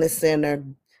wellness center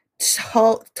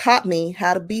taught me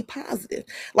how to be positive.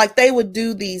 Like they would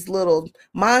do these little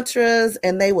mantras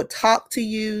and they would talk to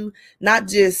you, not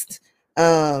just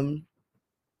go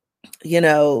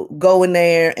in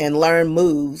there and learn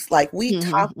moves. Like we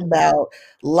talked about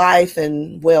life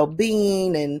and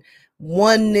well-being and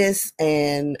oneness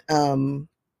and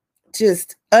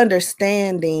just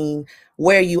understanding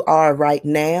where you are right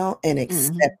now and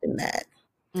accepting that.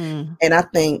 And I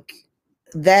think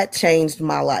that changed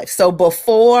my life. So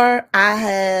before I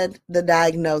had the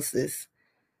diagnosis,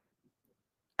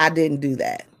 I didn't do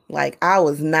that. Like I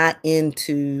was not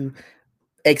into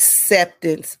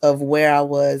acceptance of where I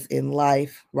was in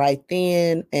life right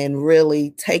then and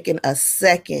really taking a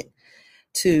second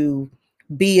to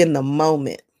be in the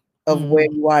moment of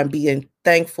where you are and being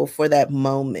thankful for that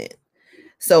moment.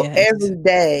 So every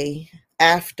day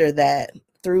after that,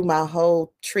 through my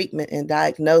whole treatment and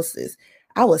diagnosis,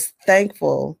 I was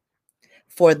thankful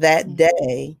for that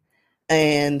day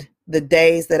and the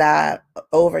days that I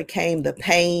overcame the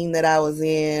pain that I was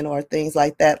in or things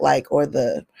like that, or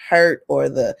the hurt or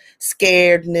the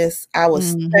scaredness. I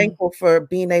was thankful for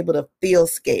being able to feel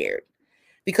scared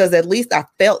because at least I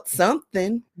felt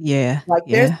something.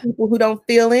 There's people who don't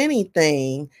feel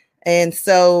anything. And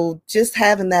so just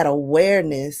having that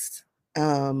awareness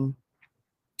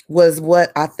was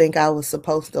what I think I was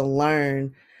supposed to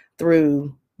learn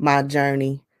through my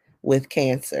journey with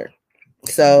cancer.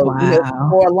 So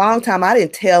for a long time, I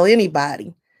didn't tell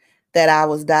anybody that I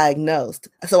was diagnosed.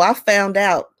 So I found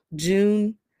out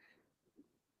June.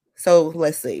 So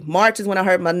let's see, March is when I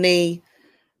hurt my knee.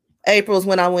 April is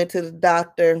when I went to the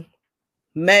doctor.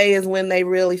 May is when they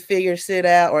really figured shit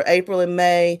out, or April and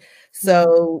May.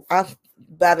 So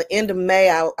by the end of May,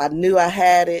 I knew I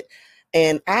had it.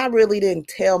 And I really didn't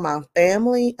tell my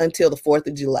family until the 4th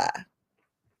of July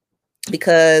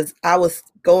because I was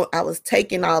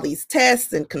taking all these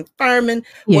tests and confirming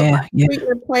what my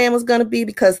treatment plan was going to be,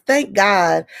 because thank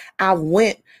God I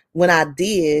went when I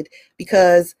did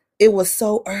because it was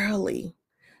so early.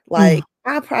 Like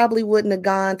I probably wouldn't have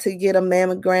gone to get a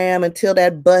mammogram until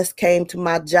that bus came to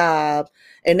my job.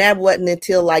 And that wasn't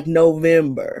until like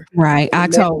November. Right.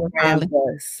 October.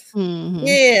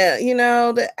 Yeah.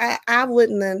 I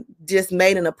wouldn't have just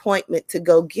made an appointment to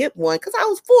go get one because I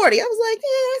was 40. I was like,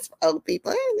 yeah, that's for old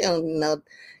people. I don't know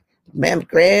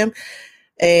mammogram.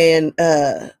 And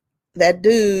that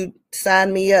dude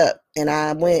signed me up and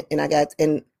I went and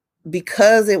and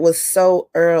because it was so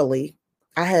early,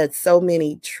 I had so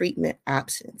many treatment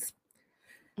options.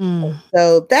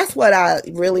 So that's what I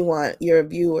really want your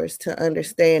viewers to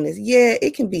understand is,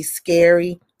 it can be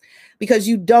scary because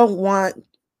you don't want,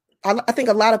 I think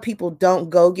a lot of people don't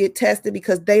go get tested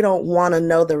because they don't want to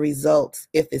know the results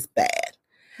if it's bad.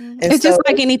 And it's just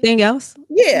like anything else.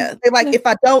 Yeah. They're like, if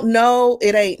I don't know,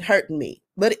 it ain't hurting me.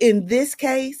 But in this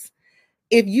case,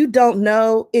 if you don't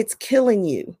know, it's killing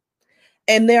you.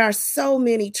 And there are so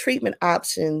many treatment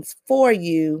options for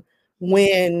you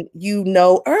when you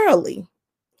know early.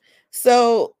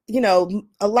 So,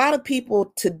 a lot of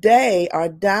people today are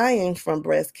dying from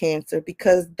breast cancer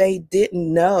because they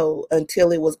didn't know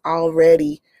until it was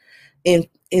already I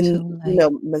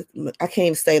can't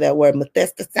even say that word,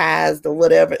 metastasized or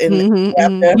whatever.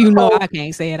 I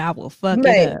can't say it. I will fuck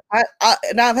it up.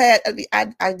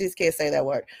 I just can't say that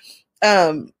word.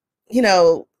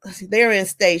 They're in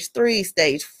stage 3,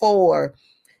 stage 4.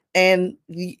 And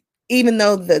even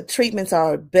though the treatments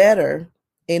are better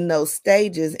in those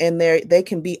stages and they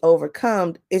can be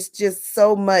overcome, it's just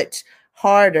so much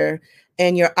harder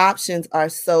and your options are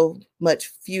so much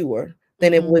fewer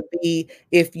than it would be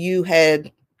if you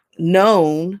had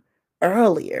known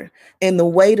earlier. And the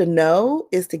way to know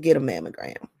is to get a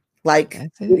mammogram. Like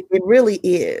it really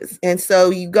is. And so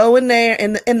you go in there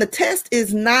and the test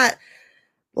is not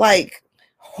like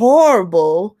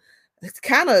horrible. It's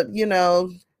kind of,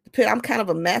 I'm kind of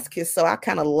a masochist, so I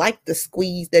kind of like the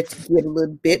squeeze that you get a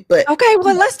little bit. But okay,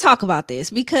 well, let's talk about this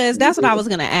because that's what I was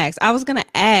gonna ask. I was gonna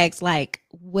ask like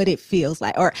what it feels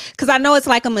like, or because I know it's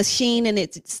like a machine and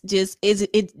it just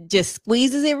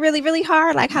squeezes it really, really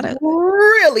hard. Like how to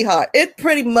really hard. It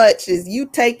pretty much is you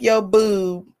take your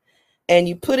boob and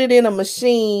you put it in a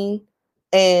machine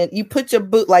and you put your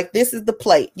boob, like this is the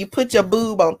plate. You put your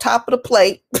boob on top of the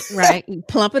plate. Right. You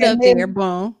plump it up there,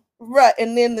 boom. Right.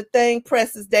 And then the thing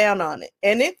presses down on it.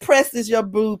 And it presses your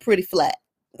boob pretty flat.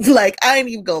 Like, I ain't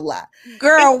even gonna lie.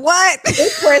 Girl, what?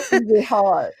 It presses it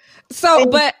hard. So,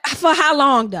 but for how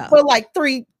long though? For like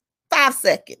 3 5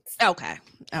 seconds. Okay.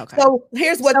 Okay. So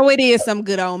here's what. So it is some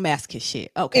good old masochist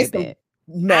shit. Okay, It's bad.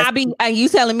 mess. Are you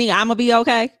telling me I'm gonna be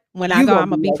okay when I go? I'm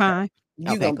gonna be okay. fine.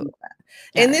 You Okay, gonna cool. be fine.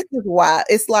 And this is why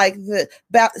it's like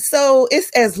so it's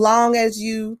as long as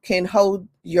you can hold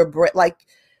your breath, like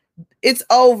it's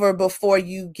over before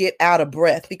you get out of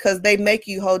breath, because they make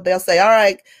you hold. They'll say, all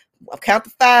right, I'll count to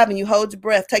 5 and you hold your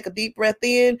breath, take a deep breath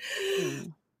in,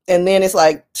 and then it's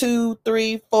like 2,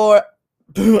 3, 4,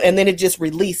 and then it just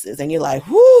releases and you're like,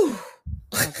 whoo.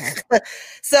 Okay.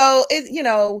 So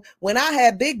it, when I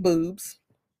had big boobs,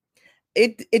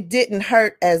 it didn't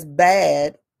hurt as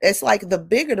bad. It's like the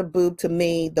bigger the boob to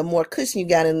me, the more cushion you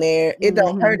got in there, it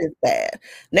don't hurt as bad.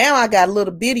 Now I got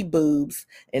little bitty boobs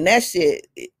and that shit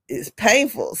is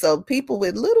painful. So people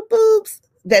with little boobs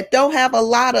that don't have a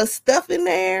lot of stuff in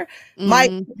there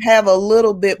might have a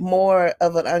little bit more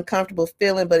of an uncomfortable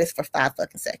feeling, but it's for 5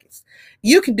 fucking seconds.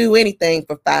 You can do anything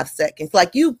for 5 seconds.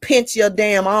 Like you pinch your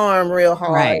damn arm real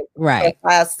hard for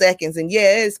 5 seconds and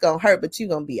yeah, it's going to hurt, but you're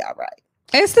going to be all right.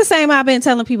 It's the same I've been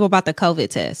telling people about the COVID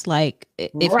test. Like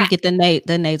if you get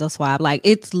the nasal swab, like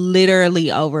it's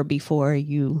literally over before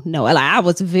you know it. Like I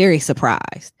was very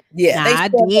surprised. Yeah, I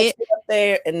did up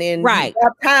there, and then by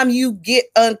the time you get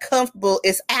uncomfortable,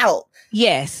 it's out.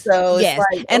 Yes. So yes,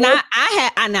 it's like,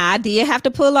 and I did have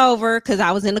to pull over because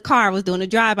I was in the car, I was doing a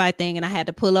drive-by thing, and I had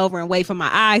to pull over and wait for my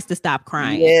eyes to stop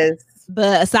crying. Yes,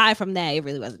 but aside from that, it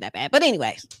really wasn't that bad. But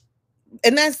anyway.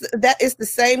 And that is the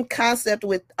same concept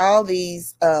with all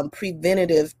these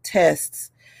preventative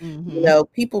tests.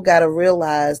 People got to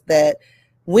realize that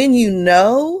when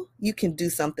you can do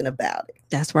something about it.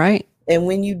 That's right. And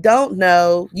when you don't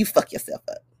know, you fuck yourself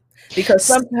up because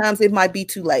sometimes it might be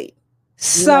too late.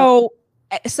 So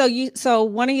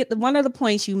one of the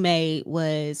points you made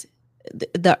was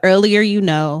the earlier you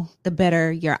know, the better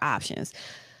your options.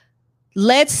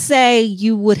 Let's say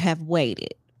you would have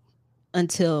waited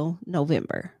until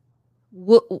November.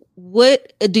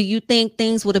 What do you think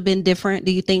things would have been different?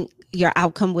 Do you think your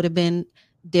outcome would have been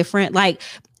different? Like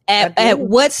at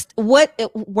what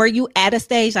were you at a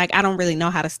stage? Like I don't really know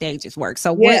how the stages work.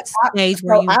 So what stage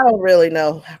were you? I don't really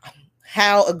know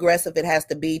how aggressive it has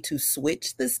to be to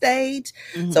switch the stage.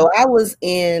 So I was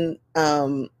in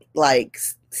like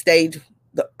stage,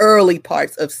 the early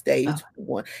parts of stage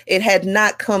 1. It had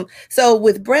not come. So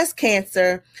with breast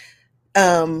cancer,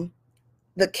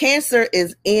 the cancer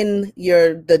is in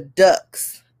the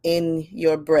ducts in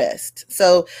your breast.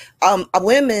 So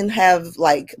women have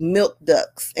like milk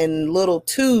ducts and little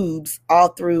tubes all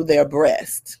through their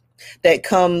breast that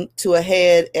come to a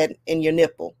head in your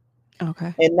nipple.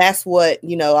 Okay. And that's what,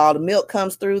 all the milk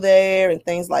comes through there and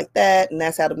things like that. And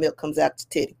that's how the milk comes out the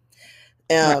titty.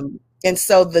 And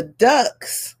so the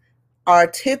ducts are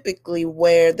typically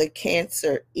where the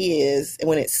cancer is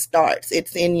when it starts.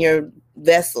 It's in your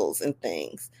vessels and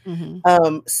things.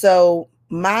 So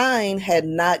mine had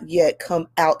not yet come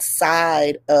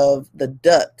outside of the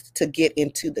duct to get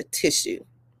into the tissue.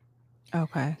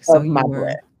 Okay. Of my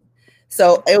breast.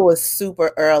 So it was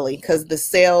super early because the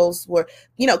cells were,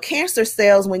 cancer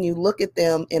cells, when you look at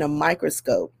them in a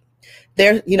microscope,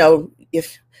 they're,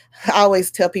 if I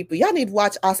always tell people, y'all need to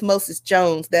watch Osmosis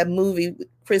Jones, that movie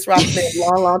Chris Rock made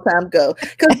a long time ago,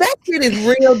 because that shit is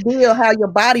real deal how your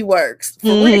body works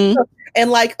for real. And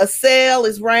like a cell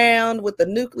is round with the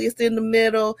nucleus in the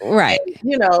middle, right?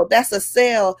 And, that's a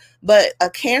cell, but a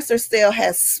cancer cell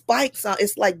has spikes on.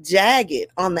 It's like jagged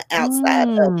on the outside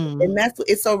of it, and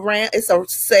it's a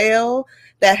cell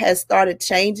that has started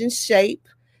changing shape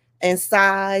and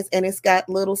size, and it's got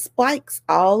little spikes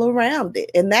all around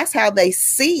it, and that's how they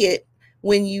see it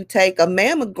when you take a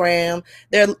mammogram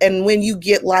and when you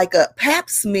get like a pap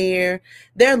smear,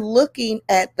 they're looking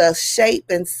at the shape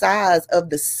and size of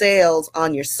the cells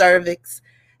on your cervix,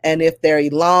 and if they're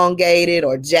elongated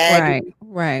or jagged,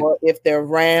 right, or if they're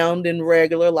round and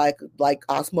regular like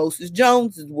Osmosis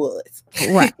Jones's was,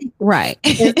 right.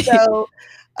 And so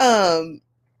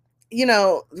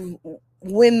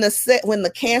when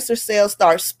the cancer cells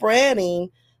start spreading,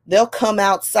 they'll come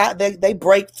outside, they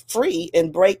break free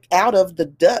and break out of the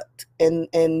duct, and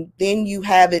then you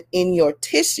have it in your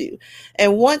tissue.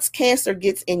 And once cancer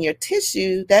gets in your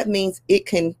tissue, that means it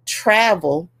can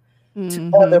travel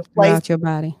to other places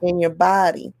in your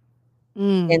body.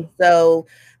 And so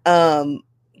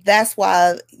that's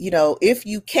why, if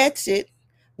you catch it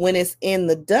when it's in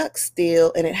the duct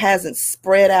still and it hasn't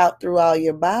spread out through all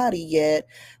your body yet,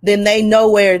 then they know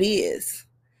where it is.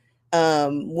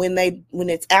 When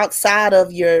it's outside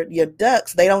of your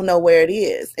ducts, they don't know where it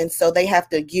is, and so they have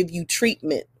to give you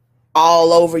treatment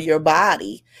all over your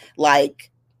body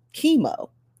like chemo.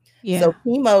 Yeah. So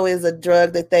chemo is a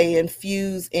drug that they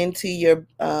infuse into your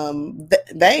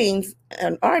veins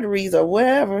and arteries or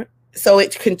wherever, so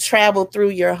it can travel through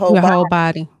your whole Your body. whole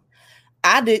body.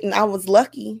 I didn't. I was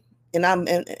lucky,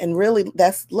 and really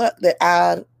that's luck that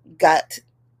I got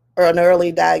an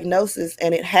early diagnosis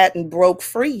and it hadn't broke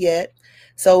free yet,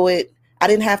 so I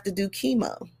didn't have to do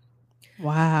chemo.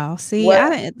 Wow. See,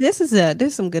 Well, this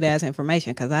is some good ass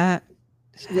information because I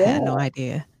had no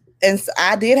idea. And so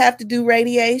I did have to do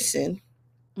radiation,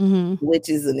 which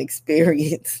is an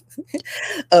experience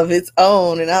of its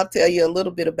own, and I'll tell you a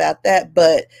little bit about that.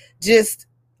 But just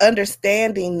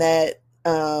understanding that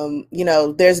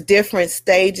there's different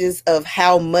stages of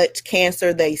how much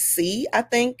cancer they see, I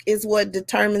think is what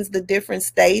determines the different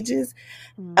stages.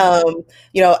 I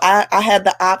had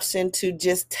the option to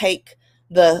just take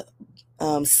the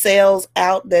cells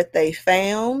out that they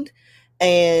found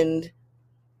and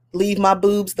leave my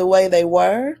boobs the way they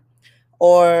were,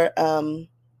 or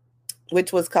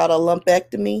which was called a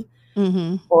lumpectomy,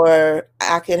 or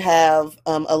I could have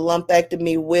a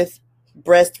lumpectomy with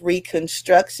breast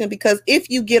reconstruction, because if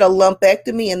you get a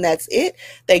lumpectomy and that's it,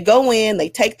 they go in, they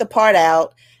take the part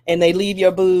out, and they leave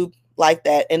your boob like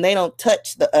that, and they don't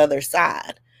touch the other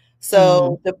side.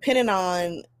 So depending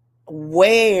on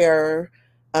where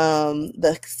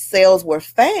the cells were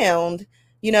found,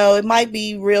 it might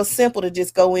be real simple to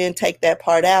just go in, take that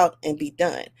part out, and be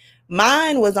done.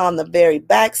 Mine was on the very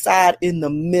back side in the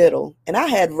middle, and I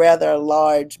had rather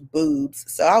large boobs,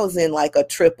 so I was in like a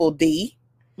triple D.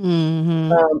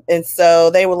 And so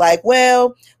they were like,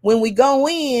 well, when we go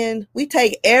in, we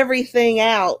take everything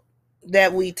out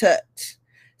that we touch.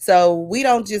 So we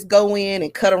don't just go in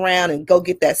and cut around and go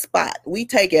get that spot. We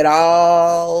take it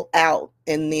all out,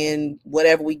 and then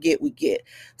whatever we get, we get.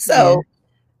 So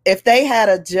if they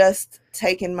had just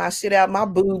taken my shit out, my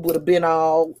boob would have been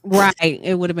all right.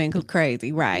 It would have been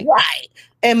crazy. Right.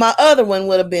 And my other one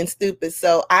would have been stupid.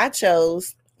 So I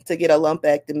chose to get a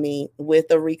lumpectomy with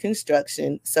a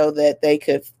reconstruction so that they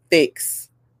could make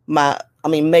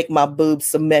my boobs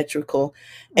symmetrical.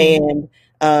 And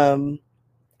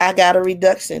I got a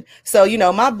reduction. So,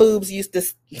 my boobs used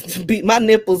to be, my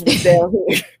nipples was down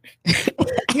here.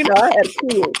 I had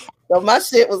kids. So my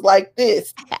shit was like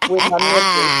this with my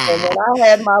nipples. And when I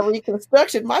had my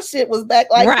reconstruction, my shit was back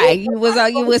like right. this. You was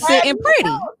sitting pretty.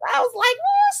 I was like,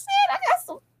 oh shit, I got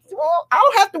some. Well, I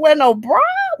don't have to wear no bra.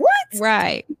 What?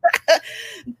 Right.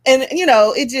 And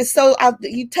it just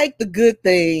you take the good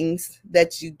things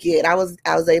that you get. I was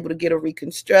able to get a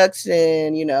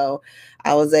reconstruction.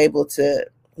 I was able to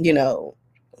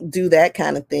do that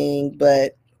kind of thing,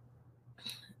 but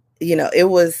it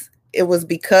was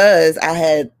because I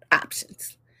had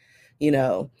options.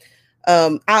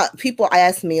 People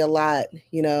ask me a lot,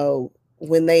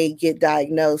 when they get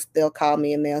diagnosed, they'll call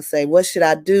me and they'll say, what should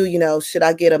I do? Should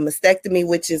I get a mastectomy?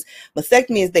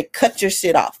 Mastectomy is they cut your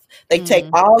shit off. They take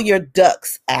all your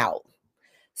ducts out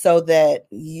so that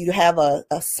you have a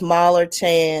smaller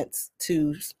chance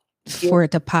for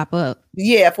it to pop up.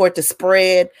 Yeah, for it to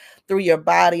spread through your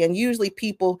body. And usually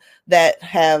people that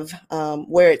have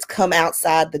where it's come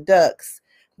outside the ducts,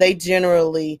 they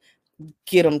generally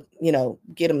get a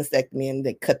mastectomy and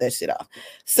they cut that shit off.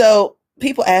 So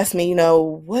people ask me,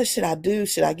 what should I do?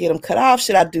 Should I get them cut off?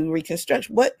 Should I do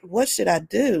reconstruction? What should I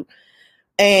do?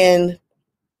 And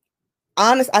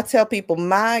I tell people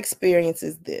my experience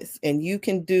is this, and you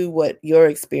can do what your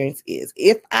experience is.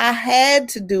 If I had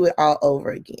to do it all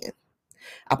over again,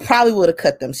 I probably would have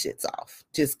cut them shits off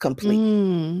just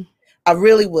completely. I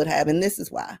really would have. And this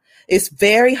is why. It's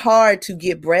very hard to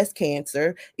get breast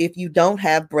cancer if you don't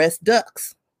have breast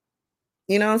ducts.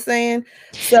 You know what I'm saying?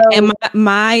 So, and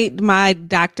my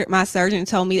doctor, my surgeon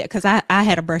told me that because I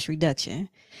had a breast reduction,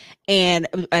 and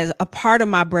as a part of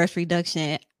my breast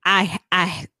reduction, I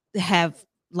have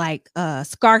like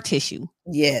scar tissue.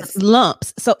 Yes.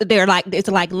 Lumps. So they're like, it's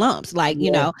like lumps, like,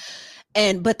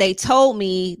 but they told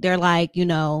me they're like,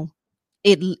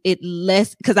 it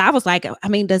less, because I was like, I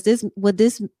mean, would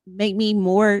this make me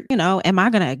more, am I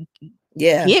gonna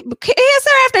get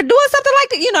cancer after doing something like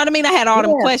that? You know what I mean? I had all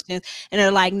them questions, and they're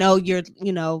like, no,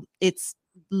 it's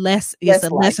less, it's a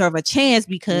lesser of a chance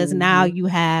because now you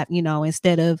have,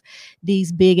 instead of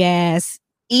these big ass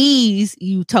E's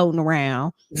you toting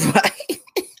around. Right.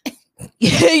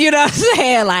 You know what I'm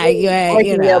saying? Like,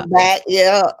 your back,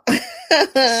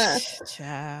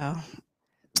 Child.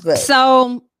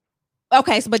 So,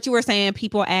 okay, but you were saying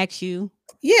people ask you.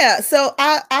 Yeah, so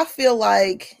I feel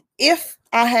like if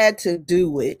I had to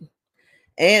do it,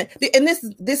 and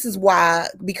this is why,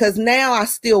 because now I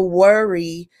still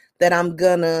worry that I'm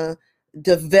gonna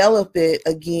develop it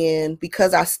again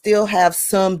because I still have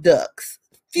some ducts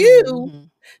few, Mhm.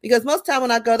 because most time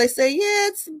when I go, they say, yeah,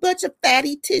 it's a bunch of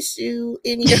fatty tissue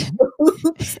in your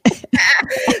boobs.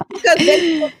 Because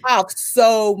they took off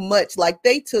so much. Like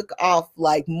they took off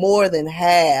like more than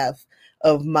half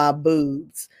of my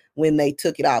boobs when they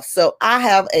took it off. So I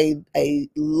have a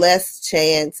less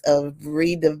chance of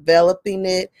redeveloping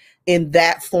it in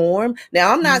that form.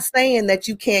 Now, I'm not saying that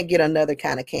you can't get another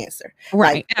kind of cancer.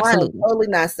 Right. Like, Absolutely. I'm totally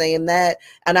not saying that.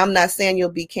 And I'm not saying you'll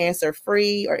be cancer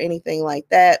free or anything like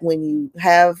that when you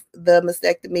have the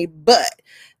mastectomy, but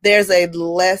there's a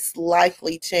less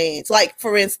likely chance. Like,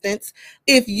 for instance,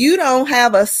 if you don't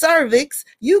have a cervix,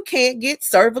 you can't get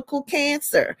cervical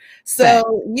cancer.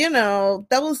 So, you know,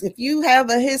 those, if you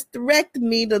have a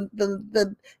hysterectomy,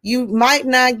 the you might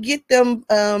not get them,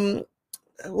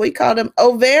 we call them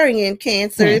ovarian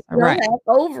cancer if you don't have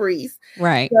ovaries.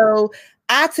 Right. So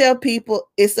I tell people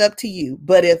it's up to you.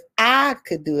 But if I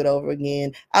could do it over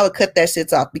again, I would cut that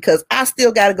shit off, because I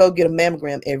still got to go get a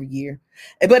mammogram every year.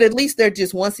 But at least they're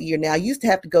just once a year now. I used to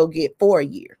have to go get 4 a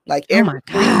year, like every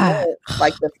 3 months,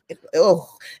 like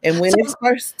and when it's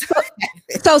first.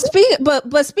 So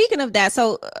speaking of that,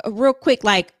 so real quick,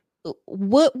 like,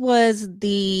 what was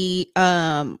the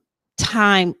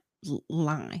timeline?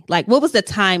 Like, what was the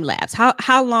time lapse?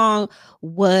 How long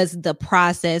was the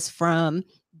process from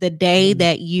the day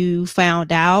that you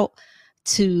found out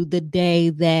to the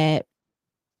day that,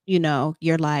 you know,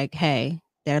 you're like, hey,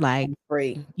 they're like,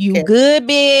 free. You good,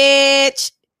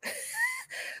 bitch?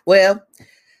 Well,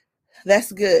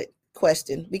 that's a good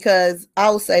question, because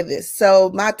I will say this. So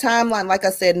my timeline, like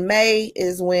I said, May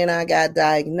is when I got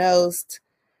diagnosed.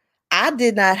 I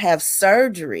did not have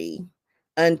surgery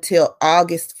until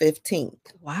August 15th.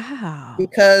 Wow.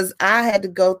 Because I had to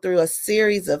go through a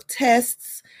series of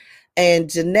tests and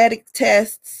genetic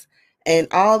tests and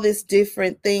all this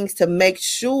different things to make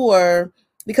sure,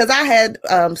 because I had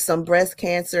some breast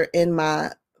cancer in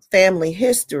my family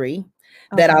history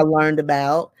that I learned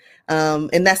about.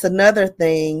 And that's another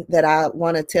thing that I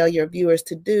want to tell your viewers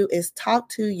to do, is talk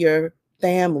to your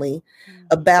family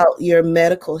about your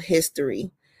medical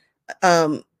history.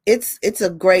 It's a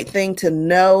great thing to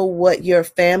know what your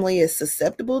family is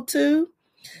susceptible to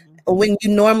when you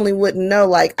normally wouldn't know.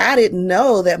 Like, I didn't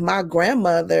know that my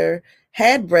grandmother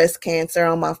had breast cancer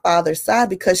on my father's side,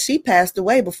 because she passed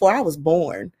away before I was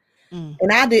born.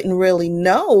 And I didn't really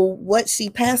know what she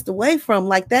passed away from.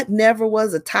 Like, that never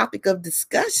was a topic of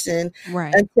discussion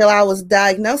until I was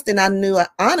diagnosed. And I knew an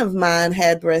aunt of mine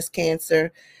had breast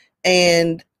cancer,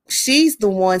 and she's the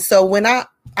one. So when I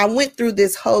went through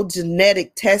this whole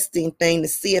genetic testing thing to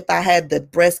see if I had the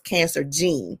breast cancer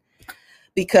gene,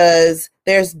 because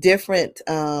there's different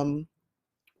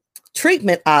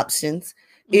treatment options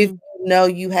if you know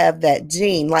you have that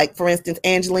gene. Like, for instance,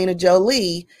 Angelina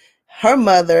Jolie, her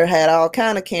mother had all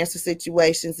kind of cancer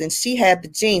situations, and she had the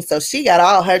gene, so she got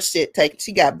all her shit taken.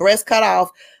 She got breast cut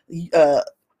off,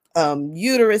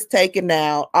 uterus taken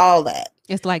out, all that.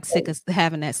 It's like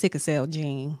having that sickle cell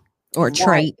gene or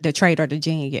trait, the trait or the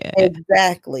gene. Yeah,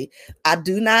 exactly. I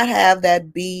do not have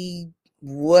that B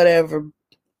whatever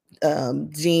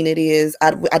gene it is.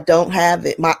 I don't have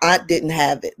it. My aunt didn't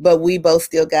have it, but we both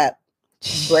still got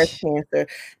breast cancer.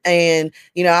 And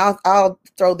you know, I'll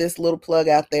throw this little plug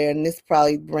out there, and this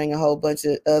probably bring a whole bunch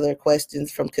of other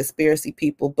questions from conspiracy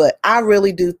people, but I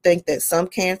really do think that some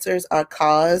cancers are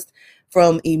caused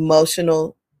from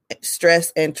emotional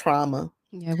stress and trauma.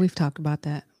 Yeah, we've talked about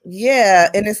that. Yeah,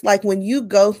 and it's like when you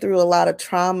go through a lot of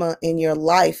trauma in your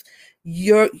life,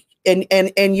 you're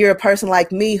a person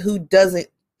like me who doesn't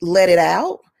let it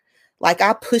out. Like,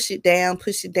 I push it down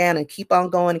and keep on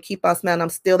going and keep on smiling. I'm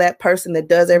still that person that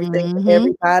does everything for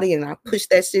everybody, and I push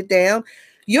that shit down.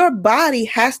 Your body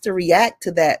has to react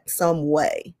to that some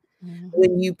way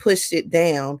when you push it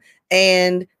down.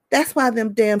 And that's why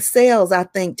them damn cells, I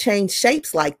think, change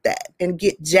shapes like that and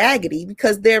get jaggedy,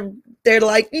 because they're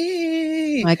like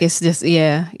it's just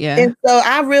yeah. And so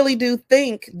I really do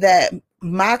think that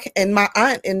my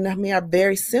aunt and me are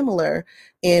very similar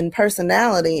in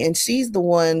personality, and she's the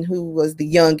one who was the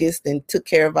youngest and took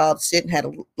care of all the shit and had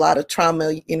a lot of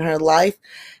trauma in her life.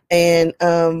 And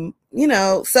you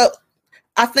know, so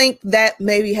I think that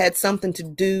maybe had something to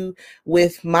do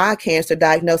with my cancer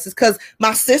diagnosis, because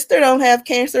my sister don't have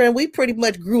cancer, and we pretty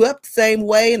much grew up the same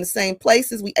way in the same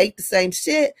places. We ate the same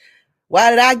shit. Why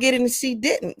did I get it and she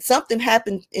didn't? Something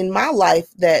happened in my life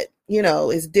that, you know,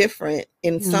 is different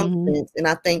in some sense. And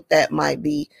I think that might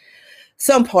be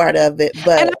some part of it.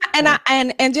 But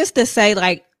and just to say,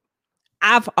 like,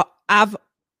 I've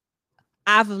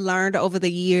learned over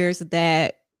the years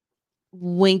that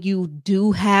when you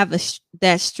do have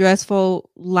that stressful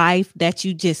life that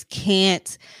you just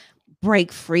can't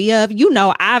break free of.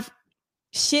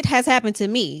 Shit has happened to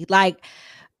me. Like,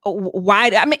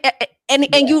 why? I mean,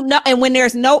 and when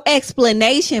there's no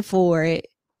explanation for it,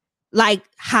 like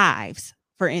hives,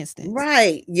 for instance.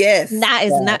 Right. Yes.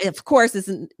 Not, of course, it's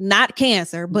not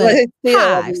cancer, but it's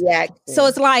still hives. So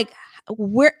it's like,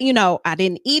 I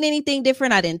didn't eat anything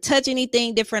different. I didn't touch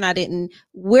anything different.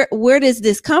 Where does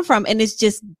this come from? And it's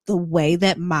just the way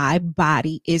that my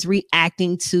body is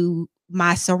reacting to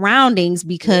my surroundings,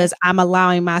 because I'm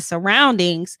allowing my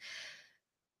surroundings.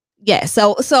 Yeah.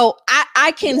 So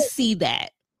I can see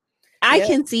that. I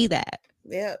can see that.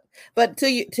 Yeah. But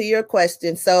to your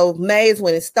question, so May is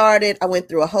when it started. I went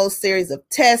through a whole series of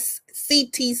tests,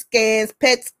 CT scans,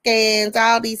 PET scans,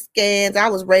 all these scans. I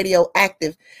was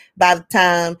radioactive by the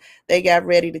time they got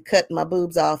ready to cut my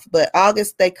boobs off. But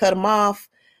August, they cut them off.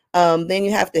 Then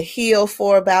you have to heal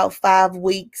for about 5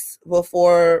 weeks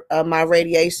before my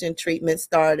radiation treatment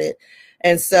started.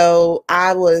 And so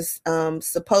I was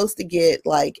supposed to get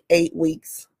like 8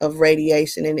 weeks of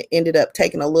radiation, and it ended up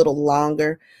taking a little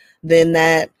longer than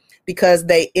that, because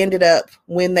they ended up,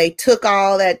 when they took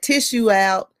all that tissue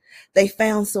out, they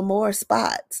found some more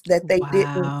spots that they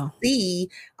didn't see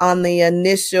on the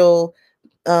initial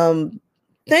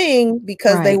thing,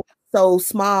 because they were so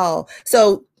small.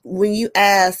 So when you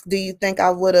ask, do you think I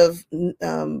would have,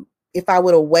 if I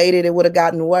would have waited, it would have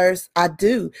gotten worse? I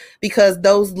do, because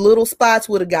those little spots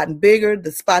would have gotten bigger.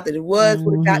 The spot that it was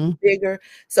would have gotten bigger.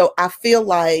 So I feel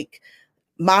like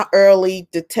my early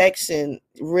detection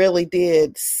really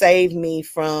did save me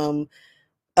from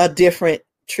a different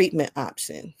treatment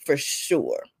option for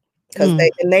sure. Because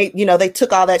they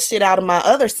took all that shit out of my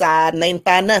other side and they didn't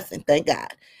find nothing, thank God.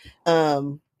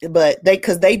 But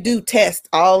because they do test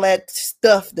all that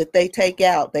stuff that they take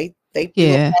out. They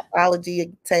do a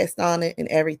pathology test on it and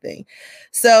everything.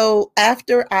 So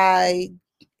after I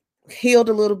healed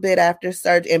a little bit after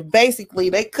surgery, and basically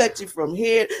they cut you from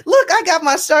here. Look, I got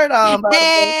my shirt on.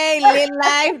 Hey, live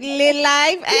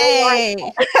life. Hey.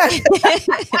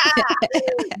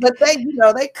 But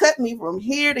they cut me from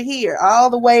here to here, all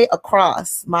the way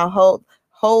across my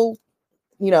whole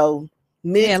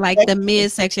like the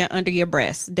midsection under your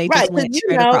breast. They just went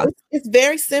straight across. It's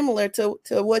very similar to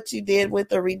what you did with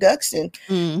the reduction.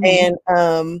 And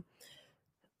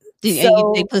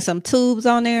they put some tubes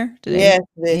on there. Yes,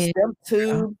 them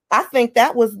tubes. I think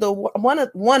that was one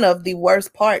of the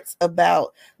worst parts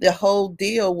about the whole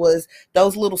deal, was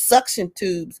those little suction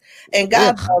tubes. And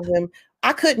God love them,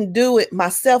 I couldn't do it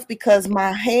myself because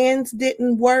my hands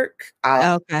didn't work.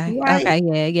 Okay.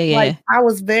 Yeah. Like, I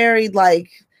was very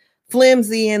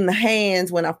flimsy in the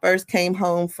hands when I first came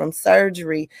home from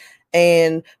surgery.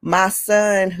 And my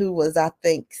son, who was, I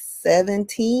think,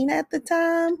 17 at the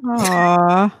time,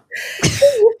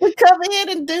 he would come in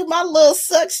and do my little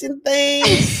suction thing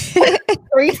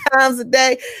 3 times a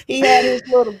day. He had his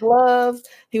little gloves.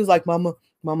 He was like, Mama,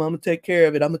 I'm gonna take care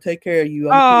of it. I'm gonna take care of you.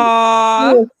 Nephew.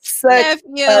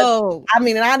 I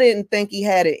mean, I didn't think he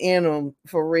had it in him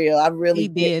for real. I really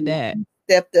did that. He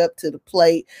stepped up to the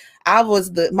plate.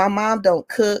 My mom don't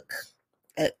cook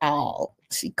at all.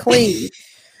 She cleans.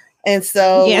 And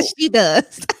so yes, she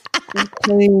does. She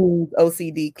cleans,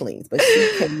 OCD cleans, but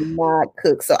she cannot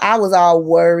cook. So I was all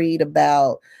worried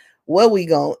about what we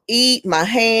gonna eat. My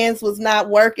hands was not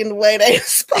working the way they were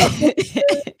supposed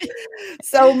to.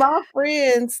 So my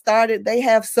friends they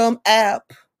have some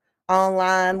app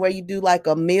online where you do like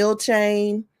a meal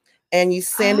chain, and you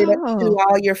send it up to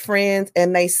all your friends,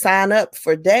 and they sign up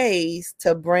for days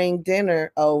to bring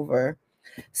dinner over.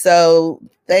 So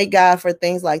thank God for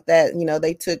things like that.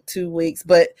 They took 2 weeks,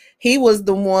 but he was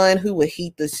the one who would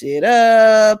heat the shit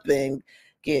up and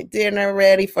get dinner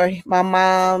ready for my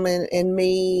mom and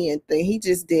me, and he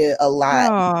just did a lot.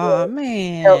 Oh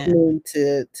man, helped me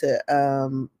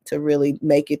to really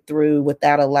make it through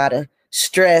without a lot of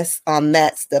stress on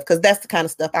that stuff, because that's the kind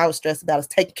of stuff I was stressed about, is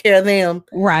taking care of them,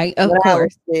 right? Of course, I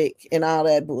was sick and all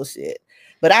that bullshit.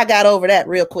 But I got over that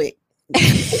real quick.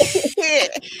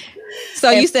 So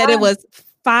you said it was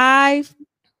 5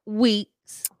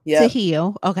 weeks to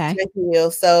heal. Okay. To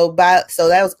heal. So that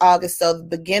was August. So the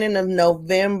beginning of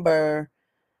November,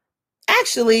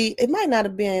 actually, it might not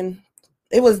have been,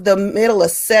 it was the middle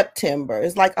of September.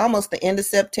 It's like almost the end of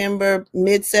September,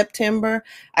 mid-September,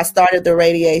 I started the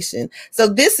radiation. So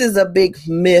this is a big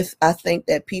myth, I think,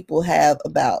 that people have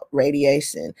about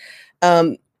radiation.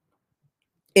 In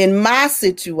my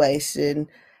situation,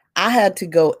 I had to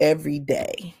go every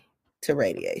day to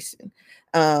radiation.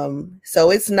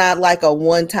 So it's not like a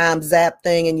one-time zap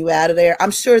thing and you out of there.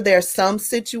 I'm sure there's some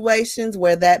situations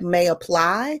where that may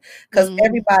apply, because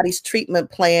everybody's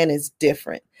treatment plan is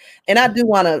different. And I do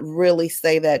want to really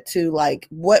say that too. Like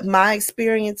what my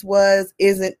experience was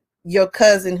isn't your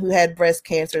cousin who had breast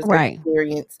cancer's Right.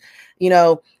 experience. You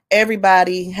know,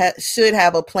 everybody should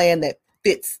have a plan that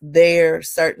fits their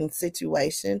certain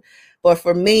situation. But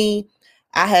for me,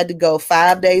 I had to go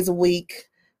 5 days a week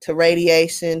to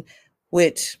radiation,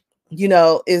 which, you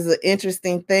know, is an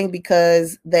interesting thing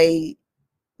because they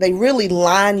really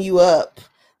line you up.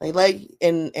 They like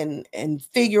and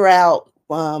figure out.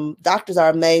 Doctors are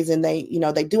amazing. They, you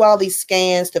know, they do all these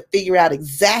scans to figure out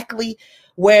exactly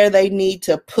where they need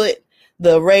to put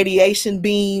the radiation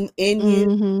beam in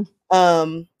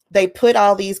you. They put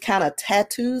all these kind of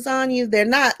tattoos on you. They're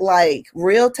not like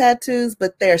real tattoos,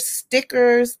 but they're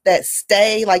stickers that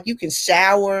stay. Like you can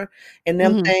shower and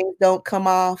them things don't come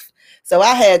off. So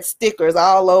I had stickers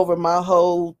all over my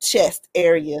whole chest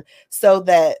area so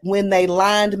that when they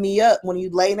lined me up, when you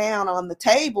lay down on the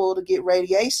table to get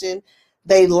radiation,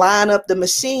 they line up the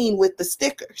machine with the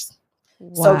stickers.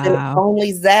 Wow. So that it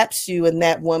only zaps you in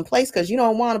that one place because you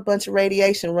don't want a bunch of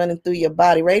radiation running through your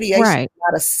body. Radiation is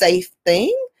not a safe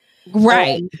thing.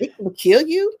 Right. It can kill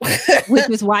you. Which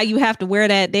is why you have to wear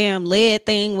that damn lead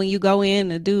thing when you go in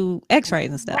to do x-rays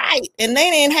and stuff. Right. And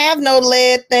they didn't have no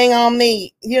lead thing on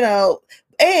me, you know.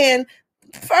 And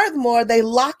furthermore, they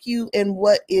lock you in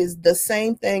what is the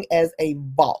same thing as a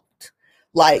vault.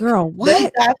 Like, girl,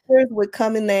 what? Doctors would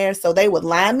come in there, so they would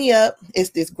line me up. It's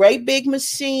this great big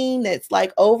machine that's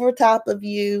like over top of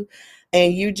you,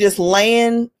 and you just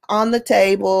laying on the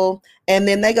table. And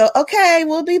then they go, okay,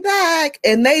 we'll be back.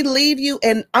 And they leave you.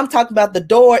 And I'm talking about the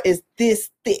door is this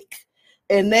thick.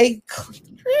 And they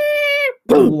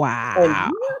boom, wow.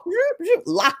 And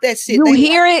lock that shit. You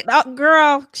hear it? Oh,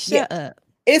 girl, shut up.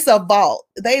 It's a vault.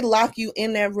 They lock you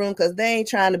in that room because they ain't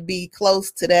trying to be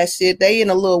close to that shit. They in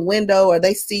a little window or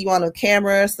they see you on a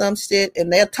camera or some shit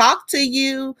and they'll talk to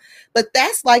you. But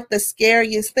that's like the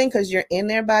scariest thing because you're in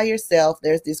there by yourself.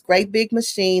 There's this great big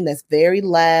machine that's very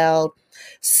loud.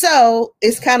 So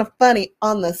it's kind of funny.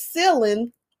 On the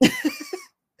ceiling, they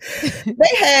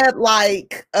had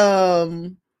like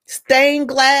stained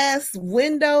glass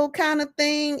window kind of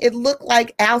thing. It looked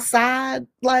like outside,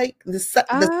 like the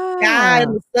sky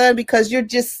and the sun, because you're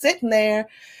just sitting there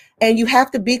and you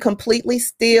have to be completely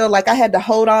still. Like I had to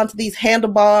hold on to these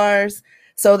handlebars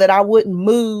so that I wouldn't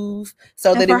move.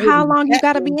 So and that for how long you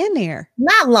got to be in there?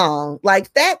 Not long.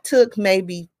 Like that took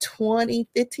maybe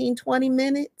 15, 20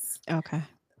 minutes. Okay.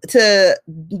 To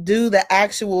do the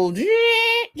actual,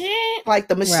 like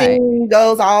the machine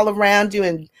goes all around you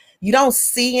and you don't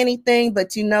see anything,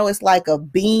 but you know it's like a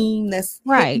beam that's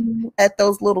at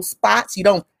those little spots. You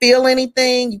don't feel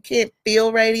anything. You can't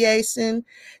feel radiation.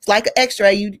 It's like an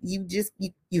X-ray. You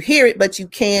hear it, but you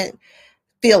can't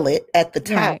feel it at the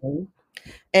time. Right.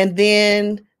 And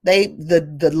then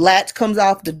the latch comes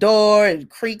off the door and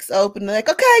creaks open. They're like,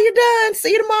 okay, you're done.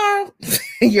 See you tomorrow.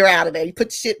 You're out of there. You put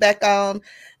your shit back on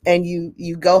and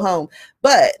you go home.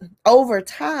 But over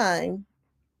time,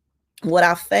 what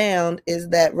I found is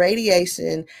that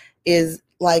radiation is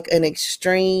like an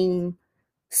extreme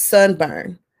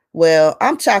sunburn. Well,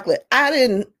 I'm chocolate. I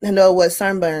didn't know what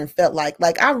sunburn felt like.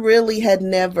 Like I really had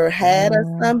never had a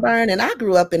sunburn, and I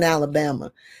grew up in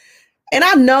Alabama. And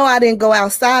I know I didn't go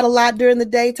outside a lot during the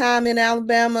daytime in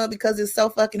Alabama because it's so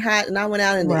fucking hot. And I went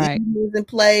out in the evenings and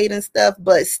played and stuff.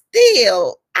 But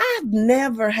still, I've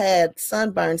never had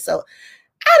sunburn. So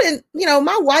I didn't, you know,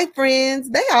 my white friends,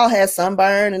 they all had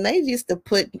sunburn and they used to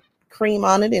put cream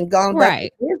on it and gone back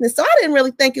to business. So I didn't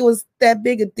really think it was that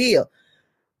big a deal.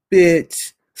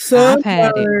 Bitch,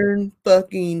 sunburn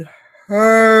fucking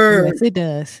hurts. Yes, it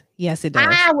does. Yes, it does.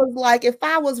 I was like, if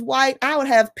I was white, I would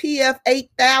have PF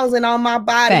 8000 on my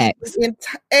body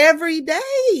every day.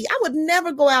 I would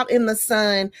never go out in the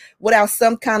sun without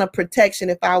some kind of protection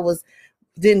if I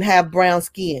didn't have brown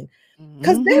skin.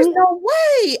 Because there's no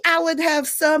way I would have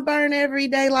sunburn every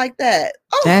day like that.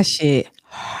 Oh. That shit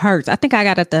hurts. I think I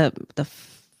got it the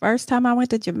first time I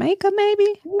went to Jamaica,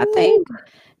 maybe. I think.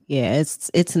 Yeah,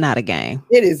 it's not a game.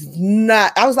 It is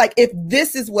not. I was like, if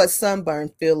this is what sunburn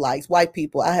feel like, white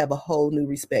people, I have a whole new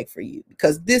respect for you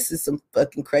because this is some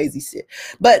fucking crazy shit.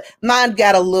 But mine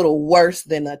got a little worse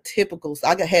than a typical. So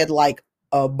I had like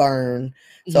a burn.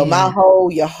 So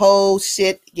your whole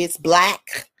shit gets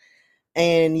black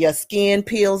and your skin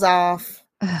peels off.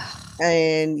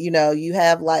 And you know, you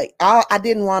have like I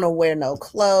didn't want to wear no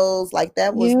clothes. Like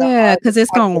that was because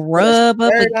it's gonna rub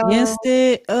up against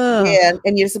it. Yeah,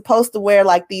 and you're supposed to wear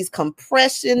like these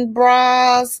compression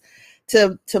bras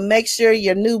to make sure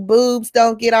your new boobs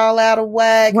don't get all out of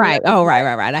whack. Right. Oh,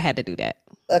 right. I had to do that.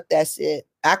 Fuck that shit.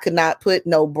 I could not put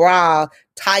no bra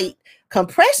tight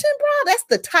compression bra, that's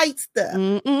the tight stuff.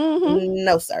 Mm-hmm.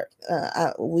 No, sir.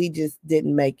 We just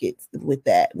didn't make it with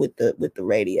that, with the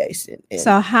radiation. And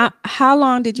So how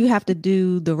long did you have to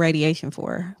do the radiation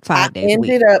for? 5 days a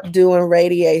week? ended up doing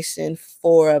radiation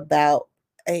for about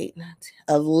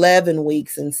 11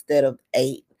 weeks instead of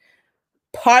 8.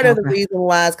 Part of the Okay. reason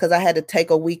why is because I had to take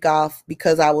a week off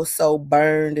because I was so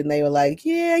burned, and they were like,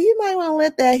 "Yeah, you might want to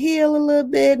let that heal a little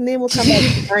bit, and then we'll come back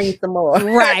and train some more."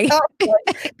 Right. I was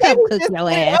like, Come was cook just your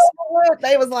went ass. overboard.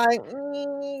 They was like,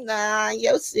 "Nah,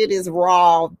 your shit is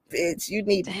raw, bitch. You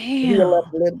need to heal up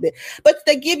a Damn. little bit." But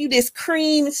they give you this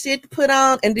cream and shit to put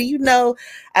on, and do you know?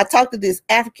 I talked to this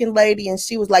African lady, and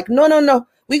she was like, "No,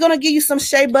 we're gonna give you some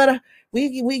shea butter.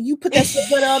 You put that shea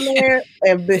butter on there,"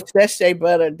 and bitch, that shea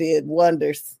butter did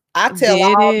wonders. I tell Did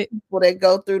all it? people that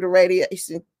go through the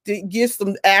radiation to get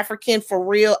some African, for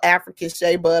real African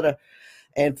shea butter,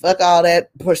 and fuck all that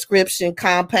prescription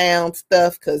compound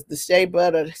stuff, because the shea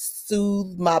butter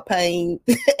soothed my pain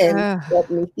and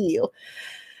helped me heal.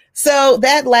 So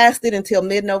that lasted until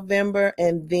mid-November,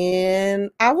 and then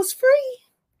I was free.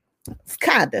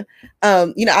 Kinda.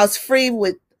 I was free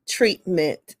with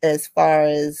treatment as far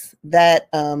as that.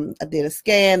 I did a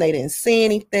scan, they didn't see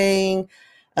anything.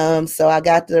 So I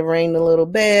got to ring the little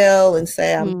bell and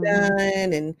say I'm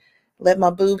done and let my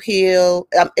boob heal.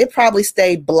 It probably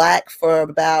stayed black for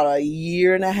about a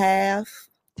year and a half.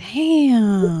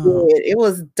 Damn. It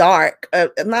was dark.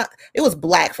 It was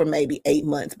black for maybe 8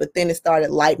 months, but then it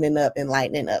started lightening up.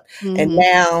 And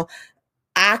now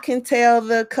I can tell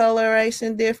the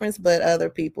coloration difference, but other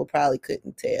people probably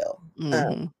couldn't tell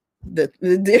the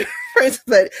difference.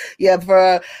 But yeah,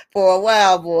 for a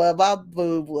while, boy, my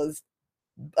boob was,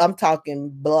 I'm talking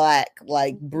black,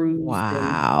 like bruised and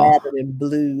battered and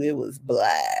blue. It was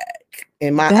black.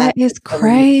 And my that is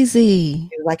crazy.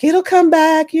 It was like, it'll come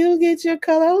back. You'll get your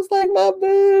color. I was like, my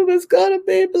boob is gonna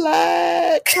be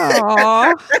black.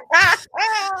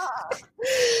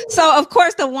 So of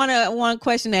course the one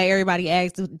question that everybody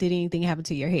asks, did anything happen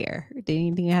to your hair? Did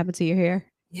anything happen to your hair?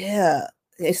 Yeah.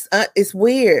 It's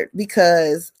weird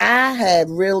because I had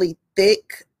really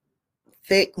thick,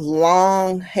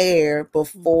 long hair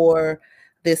before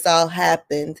this all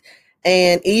happened.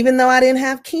 And even though I didn't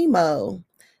have chemo,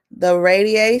 the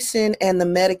radiation and the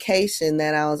medication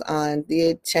that I was on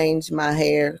did change my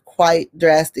hair quite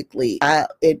drastically.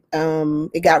 It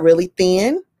got really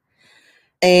thin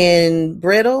and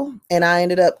brittle, and I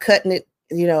ended up cutting it.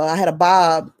 I had a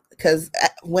bob because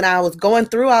when I was going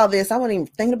through all this, I wasn't even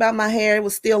thinking about my hair. It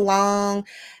was still long,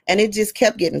 and it just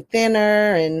kept getting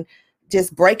thinner and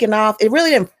just breaking off. It really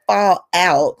didn't fall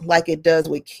out like it does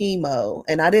with chemo.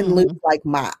 And I didn't lose like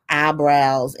my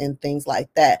eyebrows and things like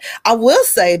that. I will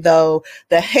say though,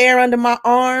 the hair under my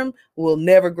arm will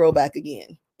never grow back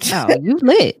again. Oh, you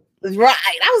lit. Right.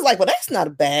 I was like, well, that's not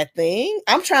a bad thing.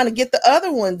 I'm trying to get the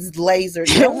other ones lasered.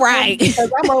 Right.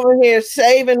 Because I'm over here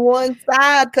shaving one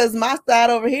side because my side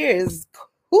over here is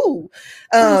cool.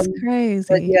 That's crazy.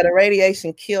 But yeah, the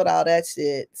radiation killed all that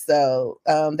shit. So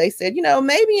they said,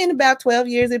 maybe in about 12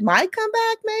 years it might come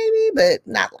back, maybe, but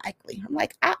not likely. I'm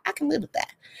like, I can live with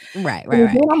that. Right.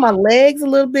 Get on my legs a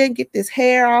little bit, get this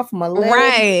hair off my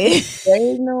legs.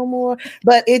 Right. No more.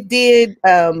 But it did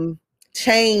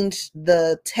change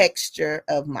the texture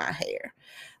of my hair.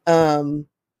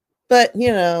 But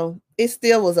it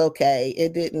still was okay.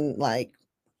 It didn't like,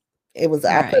 it was,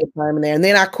 I put a perm in there, and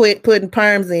then I quit putting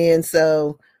perms in.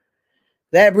 So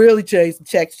that really changed the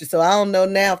texture. So I don't know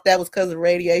now if that was because of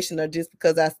radiation or just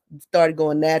because I started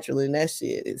going naturally, and that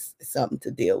shit is something to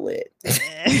deal with.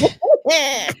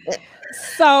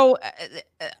 So,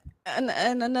 and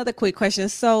another quick question.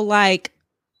 So like,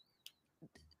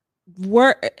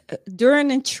 during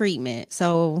the treatment,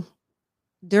 so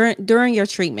during your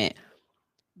treatment,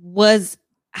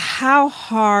 how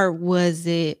hard was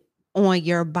it on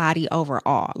your body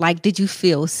overall? Like, did you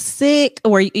feel sick,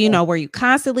 or were you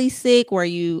constantly sick?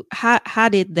 How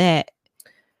did that?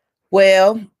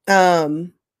 Well, I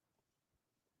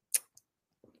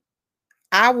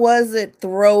wasn't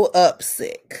throw up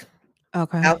sick.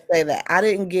 Okay. I'll say that. I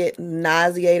didn't get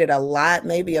nauseated a lot,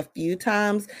 maybe a few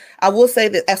times. I will say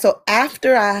that. So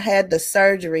after I had the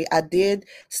surgery, I did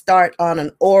start on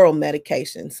an oral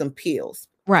medication, some pills.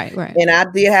 Right. And I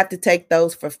did have to take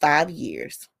those for 5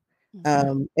 years.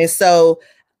 And so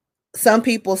some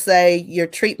people say your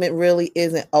treatment really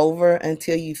isn't over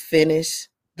until you finish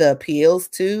the pills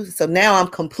too. So now I'm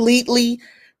completely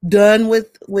done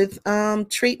with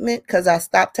treatment because I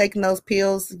stopped taking those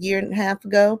pills a year and a half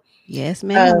ago. Yes,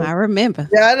 ma'am. I remember.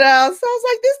 Yeah, so I was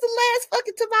like, this is the last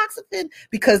fucking tamoxifen,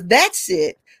 because that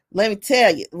shit, let me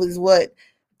tell you, was what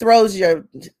throws your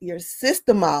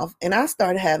system off, and I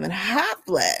started having hot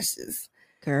flashes.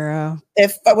 Girl,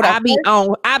 I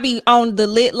be on the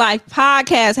Lit Life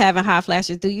podcast having hot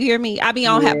flashes. Do you hear me? I be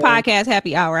on podcast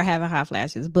happy hour having hot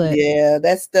flashes. But yeah,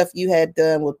 that stuff you had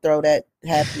done will throw that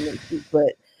happiness.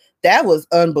 But that was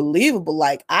unbelievable.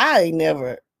 Like I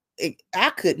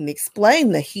couldn't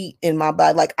explain the heat in my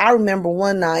body. Like I remember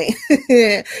one night,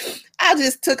 I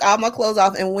just took all my clothes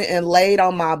off and went and laid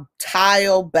on my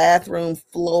tile bathroom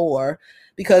floor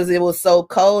because it was so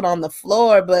cold on the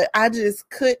floor. But I just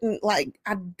couldn't.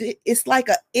 It's like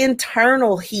an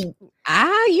internal heat.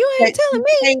 You ain't telling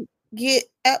me.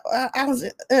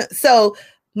 So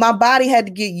my body had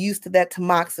to get used to that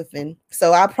tamoxifen.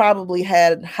 So I probably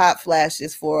had hot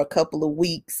flashes for a couple of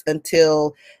weeks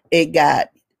until I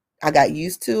got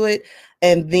used to it.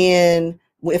 And then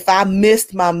if I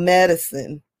missed my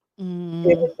medicine,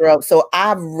 it would throw up. So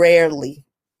I rarely,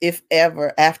 if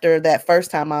ever, after that first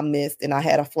time I missed and I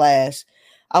had a flash,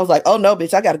 I was like, oh no,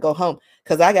 bitch, I got to go home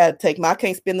because I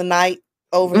can't spend the night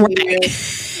over here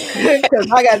because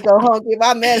I got to go home, get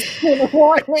my medicine in the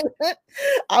morning.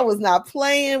 I was not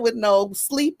playing with no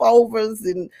sleepovers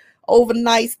and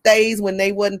overnight stays when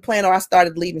they wasn't playing, or I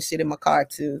started leaving shit in my car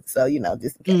too. So,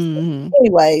 just in case.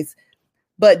 Anyways,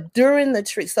 but during the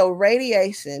so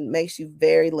radiation makes you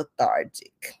very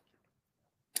lethargic.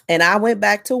 And I went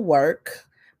back to work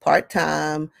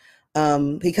part-time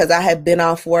because I had been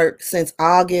off work since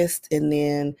August. And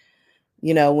then,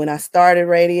 when I started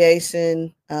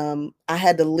radiation, I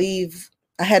had to leave.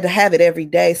 I had to have it every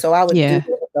day. So I would do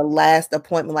the last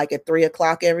appointment like at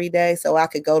 3:00 every day. So I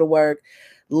could go to work,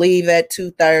 leave at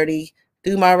 2:30,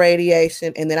 do my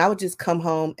radiation. And then I would just come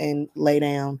home and lay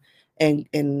down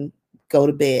and go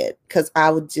to bed. Cause I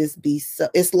would just be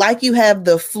it's like you have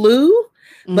the flu,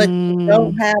 but you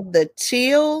don't have the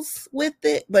chills with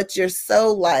it, but you're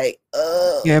so like,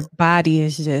 your body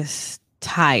is just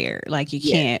tired. Like you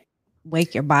can't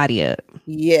wake your body up.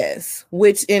 Yes.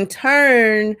 Which in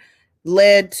turn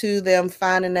led to them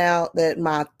finding out that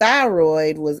my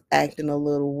thyroid was acting a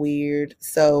little weird.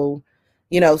 So,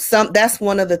 that's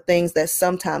one of the things that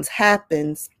sometimes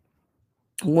happens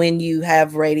when you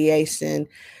have radiation.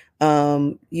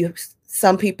 Some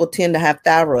people tend to have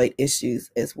thyroid issues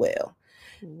as well.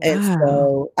 Wow. And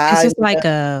so it's just like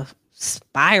a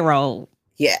spiral.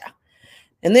 Yeah.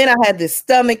 And then I had this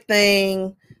stomach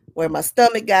thing where my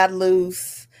stomach got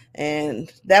loose, and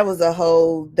that was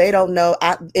they don't know.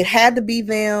 It had to be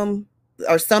them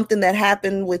or something that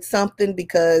happened with something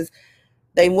because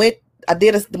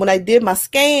when I did my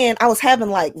scan, I was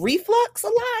having like reflux a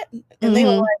lot. And they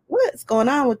were like, what's going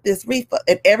on with this reflux?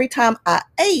 And every time I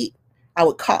ate, I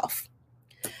would cough.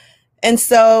 And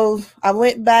so I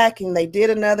went back and they did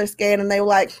another scan and they were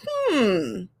like,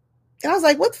 And I was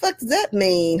like, what the fuck does that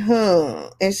mean?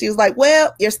 And she was like,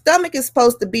 well, your stomach is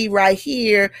supposed to be right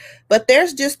here, but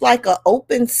there's just like an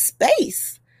open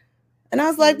space. And I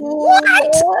was like,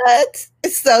 what?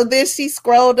 So then she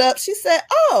scrolled up. She said,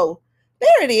 oh,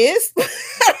 there it is.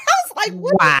 I was like,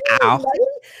 what? Wow.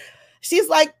 She's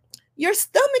like, your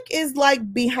stomach is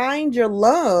like behind your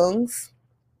lungs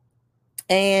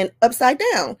and upside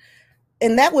down.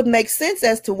 And that would make sense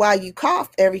as to why you cough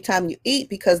every time you eat,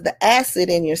 because the acid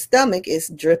in your stomach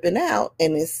is dripping out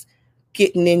and it's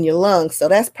getting in your lungs. So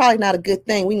that's probably not a good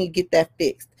thing. We need to get that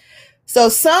fixed. So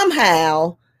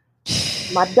somehow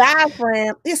my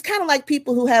diaphragm, it's kind of like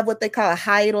people who have what they call a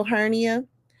hiatal hernia,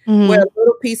 where a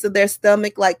little piece of their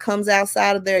stomach like comes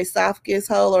outside of their esophagus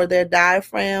hole or their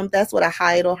diaphragm. That's what a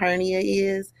hiatal hernia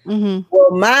is.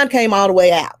 Well, mine came all the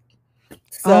way out.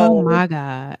 So, oh my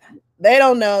God. They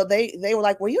don't know. They were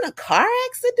like, were you in a car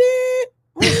accident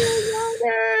when you were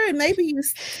younger? Maybe you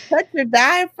touched your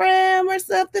diaphragm or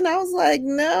something. I was like,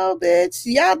 no, bitch.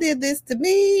 Y'all did this to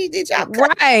me. Did y'all?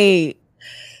 Right.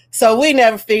 So we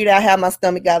never figured out how my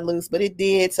stomach got loose, but it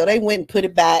did. So they went and put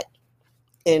it back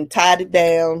and tied it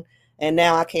down. And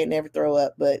now I can't never throw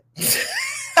up. But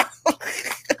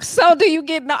so do you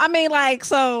get,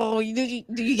 so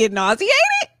do you get nauseated?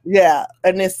 Yeah.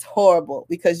 And it's horrible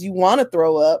because you want to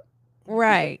throw up.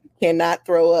 Right. You cannot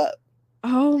throw up.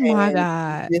 Oh my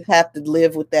God. You just have to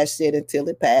live with that shit until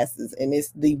it passes. And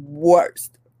it's the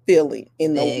worst feeling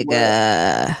in the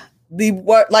world. The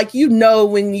worst, like,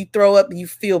 when you throw up, you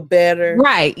feel better.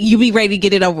 Right. You be ready to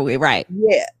get it over with. Right.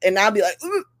 Yeah. And I'll be like,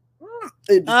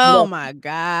 oh my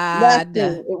God.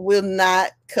 Nothing. It will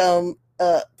not come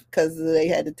up because they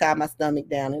had to tie my stomach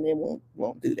down and it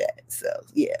won't do that. So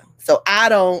yeah. So I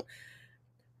don't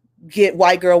get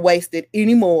white girl wasted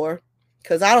anymore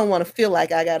because I don't want to feel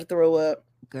like I got to throw up.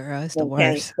 Girl, it's the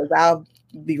worst. Because I'll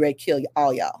be ready to kill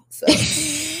all y'all. So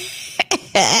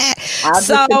I'll just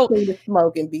So continue to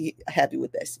smoke and be happy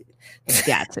with that shit.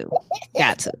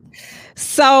 got to.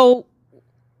 So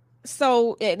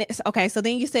okay. So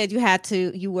then you said you got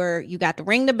to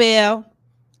ring the bell.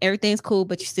 Everything's cool,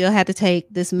 but you still had to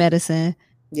take this medicine.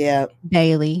 Yeah.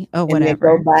 Daily or and whatever.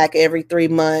 then go back every 3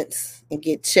 months and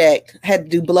get checked. Had to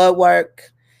do blood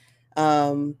work.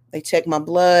 They checked my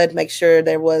blood, make sure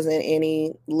there wasn't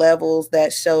any levels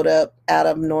that showed up out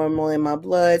of normal in my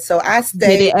blood. So I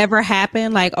stayed. Did it ever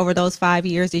happen, like over those 5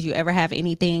 years? Did you ever have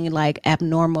anything like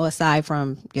abnormal aside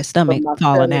from your stomach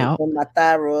falling out? And my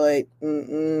thyroid.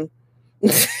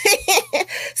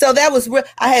 So that was real.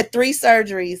 I had 3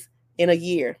 surgeries in a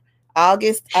year.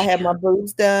 August, I had my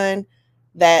boobs done.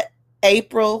 That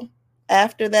April,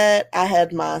 after that, I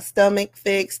had my stomach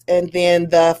fixed. And then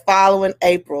the following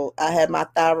April, I had my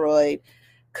thyroid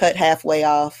cut halfway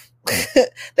off.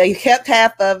 They kept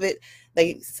half of it.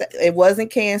 It wasn't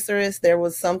cancerous. There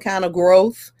was some kind of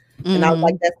growth. And I was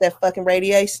like, that's that fucking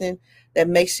radiation that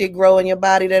makes shit grow in your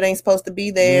body that ain't supposed to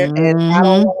be there. And I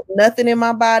don't want nothing in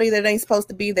my body that ain't supposed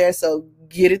to be there. So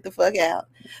get it the fuck out.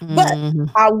 But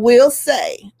I will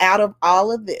say, out of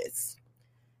all of this,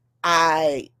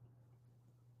 I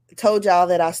told y'all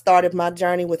that I started my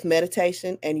journey with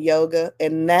meditation and yoga,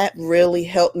 and that really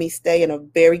helped me stay in a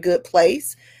very good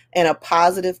place and a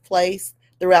positive place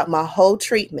throughout my whole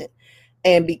treatment.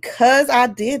 And because I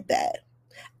did that,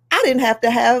 I didn't have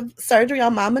to have surgery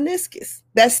on my meniscus.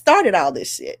 That started all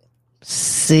this shit.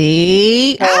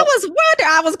 See, I was wondering,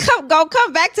 I was gonna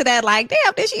come back to that. Like,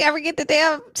 damn, did she ever get the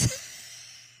damn?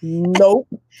 Nope.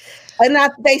 And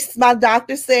my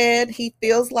doctor said he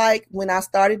feels like when I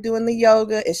started doing the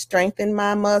yoga, it strengthened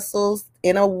my muscles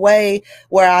in a way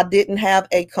where I didn't have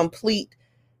a complete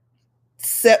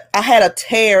I had a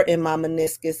tear in my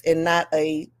meniscus and not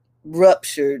a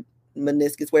ruptured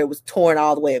meniscus where it was torn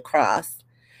all the way across.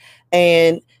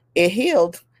 And it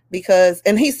healed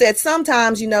and he said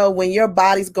sometimes, when your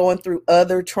body's going through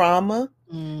other trauma,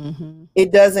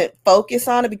 it doesn't focus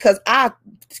on it, because I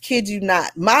kid you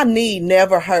not, my knee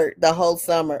never hurt the whole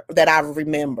summer that I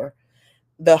remember.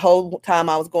 The whole time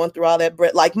I was going through all that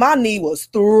like my knee was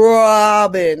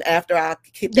throbbing after I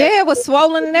hit that. Yeah, it was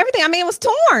swollen and everything. I mean, it was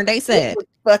torn, they said. It was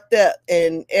fucked up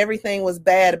and everything was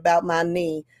bad about my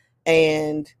knee.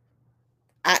 And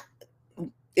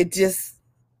it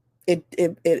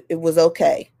was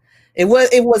okay. It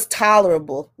was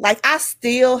tolerable. Like, I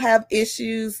still have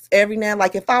issues every now,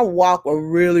 like if I walk a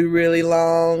really, really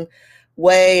long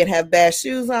way and have bad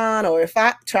shoes on, or if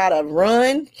I try to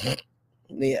run,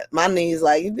 yeah, my knees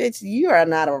like, bitch, you are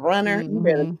not a runner. You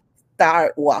better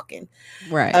start walking.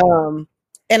 Right.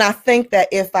 And I think that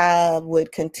if I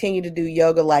would continue to do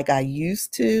yoga like I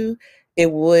used to,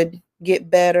 it would get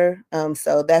better.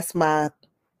 So that's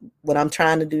what I'm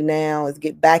trying to do now, is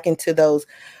get back into those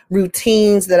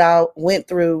routines that I went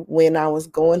through when I was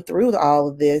going through all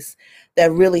of this,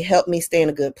 that really helped me stay in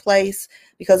a good place,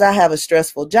 because I have a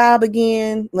stressful job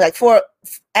again. Like,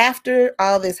 after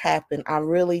all this happened, I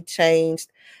really changed.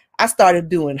 I started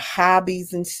doing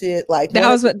hobbies and shit. Like, that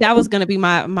was going to be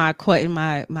my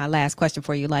last question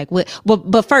for you. Like,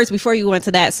 but first, before you go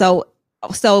into that, so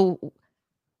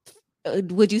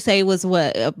would you say it was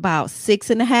about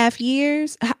 6.5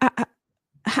 years?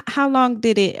 How long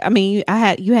did it? I mean,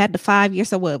 you had the 5 years.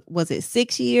 So what was it?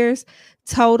 6 years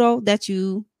total that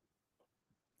you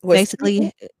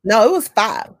basically? No, it was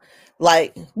 5.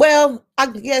 Like, well, I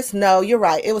guess no, you're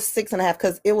right. It was 6.5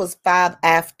 because it was 5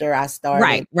 after I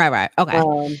started. Right.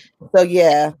 Okay. So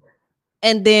yeah,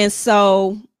 and then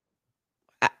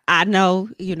I know,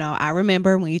 I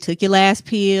remember when you took your last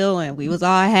pill and we was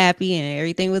all happy and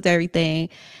everything was everything.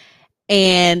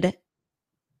 And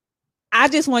I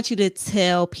just want you to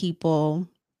tell people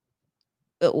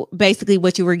basically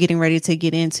what you were getting ready to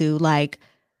get into. Like,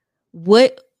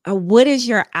 what is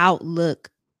your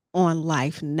outlook on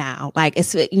life now? Like,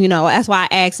 it's, that's why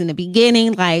I asked in the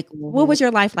beginning, like, what was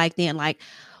your life like then? Like,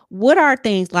 what are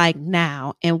things like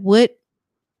now? And what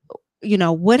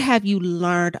have you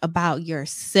learned about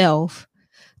yourself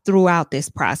throughout this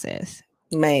process?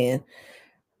 Man,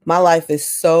 my life is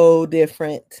so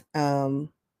different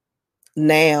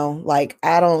now. Like,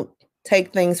 I don't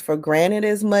take things for granted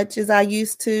as much as I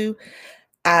used to.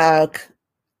 I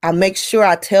make sure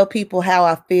I tell people how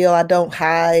I feel. I don't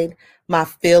hide my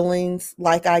feelings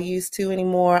like I used to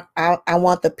anymore. I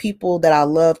want the people that I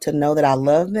love to know that I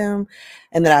love them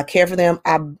and that I care for them.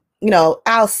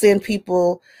 I'll send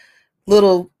people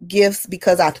little gifts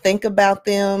because I think about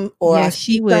them, or yes,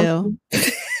 she will.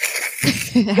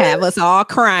 Have us all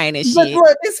crying and But shit.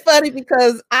 look, it's funny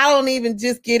because I don't even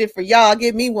just get it for y'all.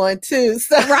 Give me one too.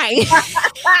 So Right.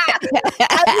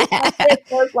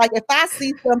 like if I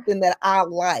see something that I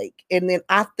like, and then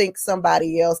I think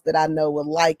somebody else that I know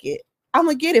will like it, I'm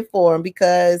gonna get it for them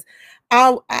because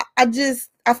I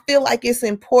feel like it's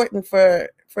important for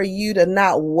you to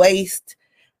not waste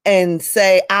and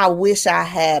say, I wish I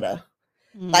had a.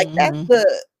 Like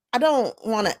I don't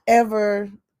want to ever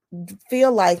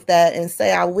feel like that and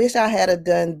say, I wish I had a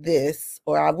done this,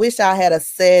 or I wish I had a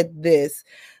said this.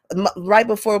 Right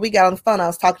before we got on the phone, I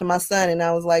was talking to my son and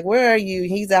I was like, where are you?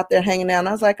 He's out there hanging out. And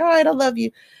I was like, all right, I love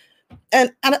you.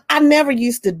 And I never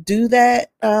used to do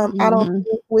that. I don't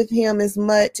think with him as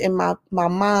much, and my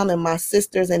mom and my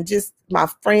sisters and just my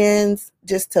friends,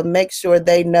 just to make sure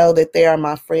they know that they are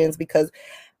my friends, because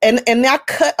and I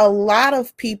cut a lot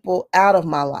of people out of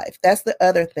my life. That's the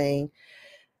other thing,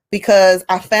 because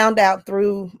I found out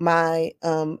through my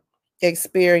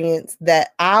experience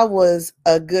that I was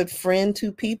a good friend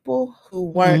to people who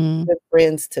weren't good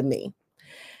friends to me.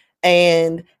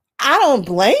 And I don't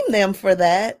blame them for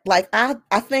that. Like I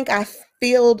think I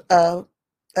filled a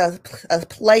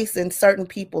place in certain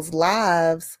people's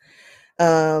lives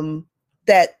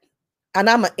that, and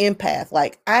I'm an empath.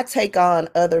 Like I take on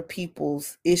other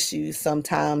people's issues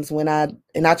sometimes when I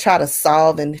try to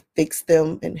solve and fix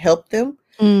them and help them.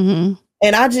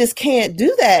 And I just can't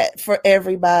do that for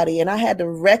everybody. And I had to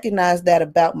recognize that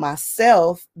about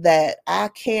myself, that I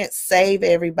can't save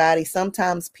everybody.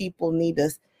 Sometimes people need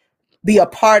to be a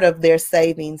part of their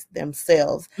savings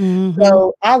themselves.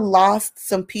 So I lost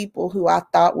some people who I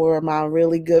thought were my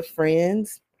really good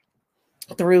friends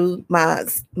through my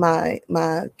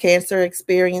cancer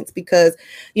experience, because,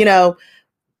 you know,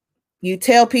 you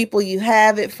tell people you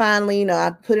have it finally. You know, I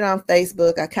put it on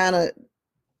Facebook. I kind of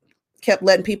kept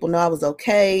letting people know I was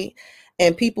okay,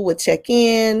 and people would check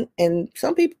in, and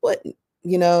some people wouldn't.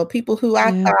 You know, people who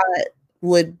I thought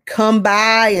would come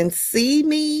by and see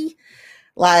me,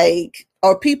 like,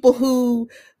 or people who,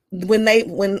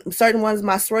 when certain ones of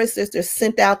my sorority sisters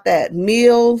sent out that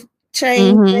meal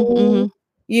chain thing,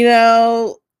 you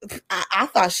know, I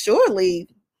thought surely,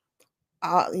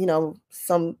 you know,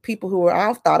 some people who were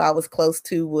I thought I was close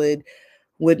to would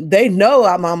they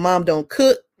know my mom don't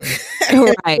cook.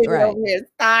 Right. Over here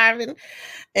starving,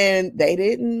 and they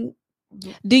didn't.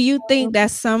 Do you think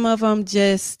that some of them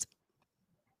just?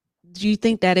 Do you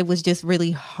think that it was just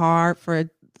really hard for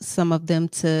some of them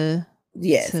to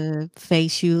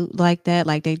face you like that?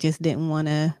 Like they just didn't want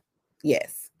to.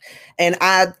 Yes, and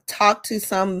I talked to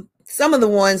some of the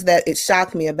ones that it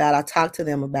shocked me about. I talked to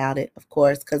them about it, of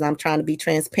course, because I'm trying to be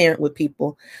transparent with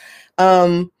people.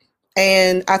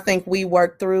 And I think we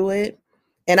worked through it.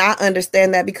 And I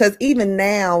understand that, because even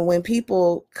now when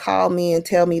people call me and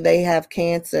tell me they have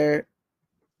cancer,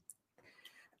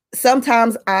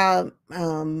 sometimes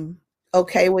I'm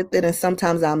okay with it and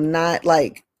sometimes I'm not.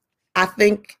 Like, I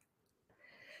think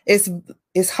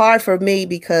it's hard for me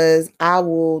because I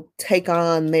will take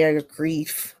on their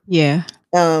grief. Yeah.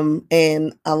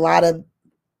 And a lot of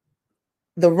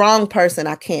the wrong person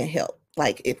I can't help.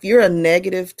 Like if you're a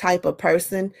negative type of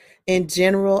person in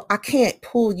general, I can't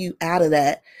pull you out of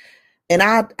that. And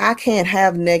I can't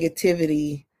have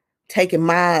negativity taking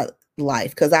my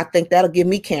life, because I think that'll give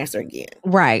me cancer again.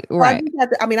 Right.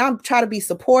 I mean, I'm trying to be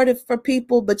supportive for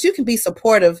people, but you can be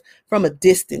supportive from a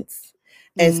distance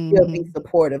and still be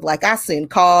supportive. Like I send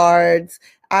cards,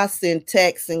 I send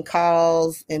texts and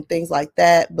calls and things like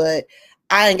that, but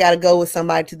I ain't got to go with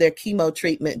somebody to their chemo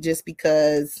treatment just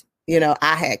because, you know,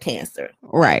 I had cancer.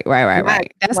 Right.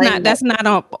 That's not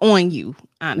on you,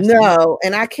 honestly. No,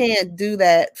 and I can't do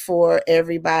that for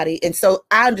everybody. And so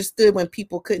I understood when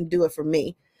people couldn't do it for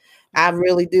me. I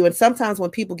really do. And sometimes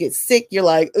when people get sick, you're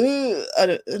like,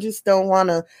 I just don't want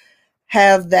to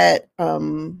have that,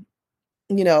 you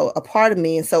know, a part of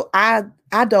me. And so I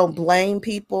don't blame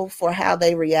people for how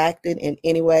they reacted in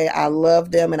any way. I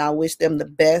love them and I wish them the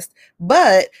best,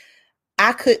 but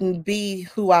I couldn't be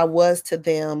who I was to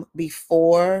them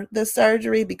before the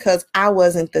surgery because I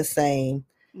wasn't the same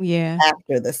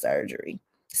after the surgery.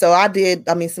 So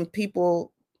some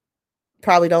people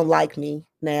probably don't like me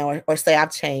now or say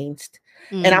I've changed.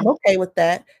 And I'm okay with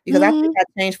that, because I think I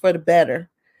changed for the better.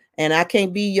 And I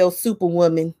can't be your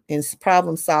superwoman and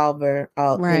problem solver.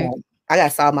 Right. You know, I got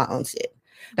to solve my own shit.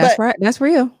 That's right. That's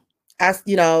real.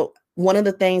 You know, one of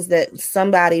the things that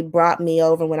somebody brought me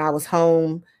over when I was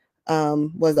home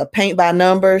was a paint by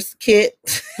numbers kit.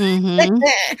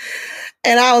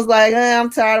 And I was like,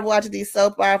 I'm tired of watching these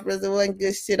soap operas. There wasn't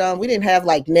good shit on. We didn't have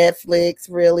like Netflix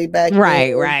really back Right,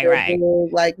 then. right.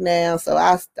 Like now. So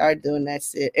I started doing that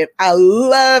shit. And I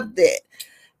loved it.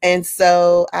 And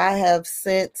so I have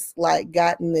since like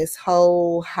gotten this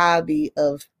whole hobby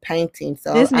of painting.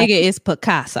 So this nigga is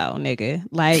Picasso, nigga.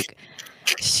 Like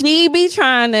she be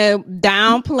trying to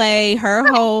downplay her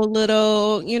whole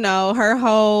little, her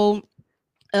whole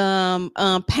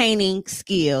painting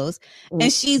skills,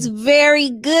 and she's very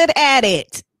good at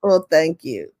it. Well, thank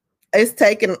you. It's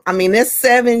taken, it's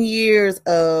 7 years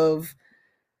of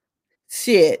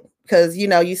shit, because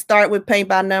you start with paint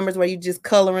by numbers where you just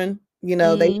coloring,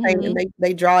 they paint and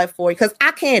they draw it for you, because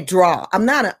I can't draw. I'm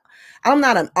not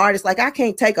an artist. Like, I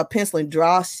can't take a pencil and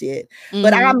draw shit,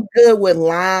 but I'm good with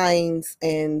lines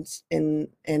and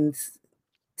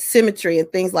symmetry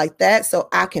and things like that, so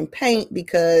I can paint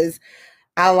because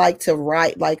I like to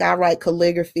write. Like, I write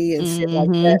calligraphy and shit like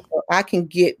that, so I can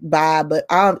get by. But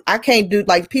I can't do,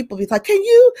 like, people be like, "Can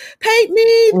you paint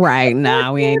me?" Right?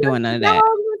 Nah, we ain't doing none of that.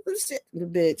 Shit,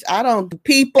 bitch, I don't do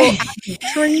people. I do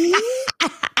trees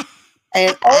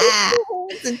and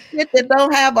oceans and shit that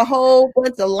don't have a whole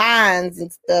bunch of lines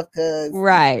and stuff. Cause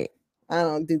right, I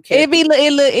don't do. It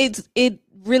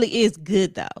really is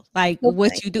good though. Like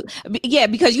what you do, yeah,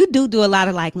 because you do a lot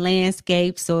of like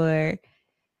landscapes, or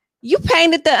you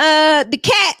painted the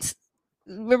cats.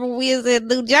 Remember we was in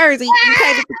New Jersey? You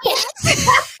painted the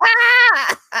cats.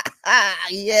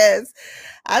 Yes,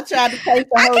 I tried to paint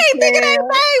the I hotel. can't think of their name.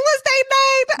 What's their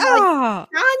name? Like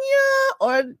Tanya,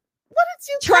 or what did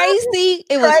you? Tracy.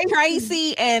 It was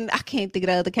Tracy, and I can't think of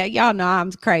the other cat. Y'all know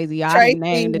I'm crazy. Y'all didn't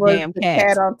name the damn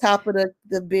cat on top of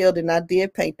the building. I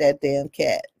did paint that damn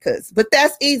cat, but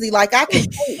that's easy. Like, I can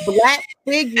paint black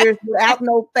figures without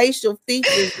no facial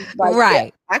features. Like,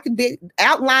 right. I can do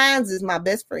outlines is my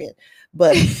best friend,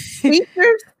 but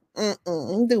features,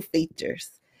 do features.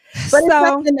 But it's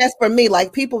something that's for me.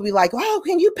 Like, people be like, "Oh,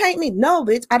 can you paint me?" No,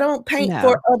 bitch, I don't paint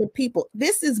for other people.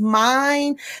 This is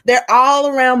mine. They're all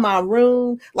around my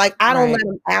room. Like, I don't let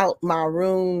them out my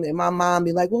room. And my mom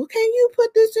be like, "Well, can you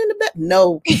put this in the bed?"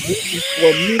 No, this is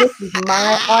for me. This is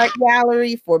my art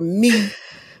gallery for me.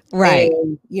 Right.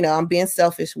 And, I'm being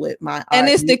selfish with my art. And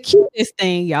it's the cutest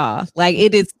thing, y'all. Like,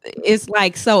 it's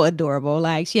like so adorable.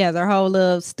 Like, she has her whole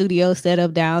little studio set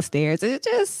up downstairs. It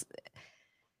just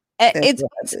it's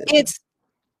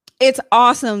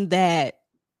awesome that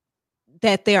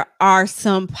there are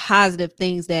some positive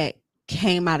things that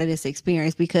came out of this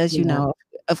experience, because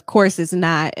of course it's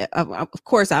not, of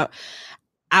course I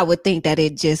would think that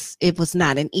it was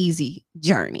not an easy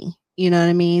journey, you know what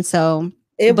I mean? So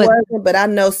it wasn't, but I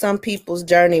know some people's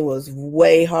journey was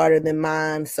way harder than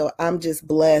mine. So I'm just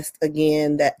blessed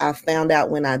again that I found out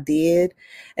when I did.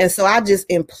 And so I just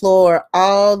implore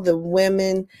all the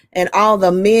women and all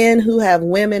the men who have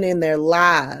women in their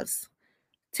lives.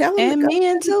 Tell them, and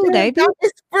men too, baby.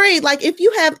 It's free. Like, if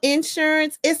you have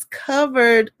insurance, it's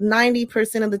covered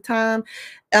 90% of the time.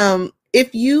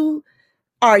 If you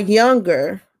are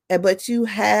younger, but you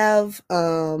have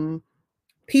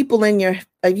people in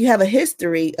you have a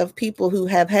history of people who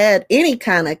have had any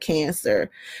kind of cancer,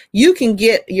 you can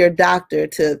get your doctor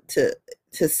to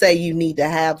say you need to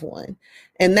have one.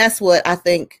 And that's what I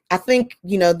think,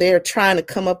 they're trying to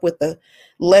come up with a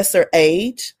lesser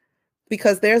age,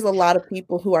 because there's a lot of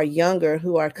people who are younger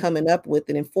who are coming up with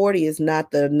it, and 40 is not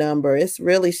the number. It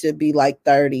really should be like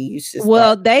 30. You should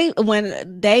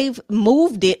they've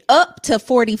moved it up to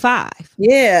 45.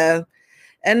 Yeah.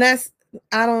 And that's,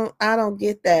 I don't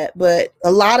get that, but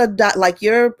a lot of like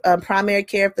your primary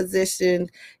care physician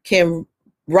can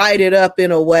write it up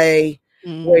in a way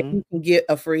where you can get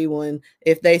a free one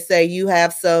if they say you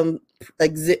have some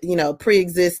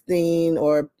pre-existing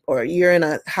or you're in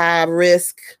a high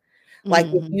risk, like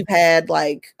if you've had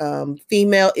like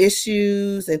female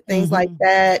issues and things like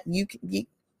that, you can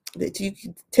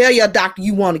tell your doctor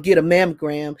you want to get a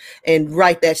mammogram and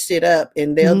write that shit up,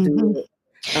 and they'll do it.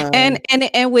 And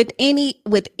with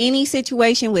any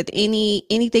situation, with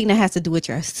anything that has to do with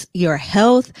your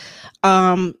health,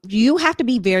 you have to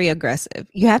be very aggressive.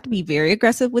 You have to be very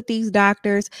aggressive with these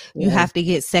doctors. You have to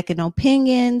get second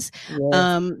opinions.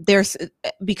 There's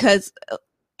because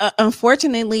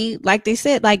unfortunately, like they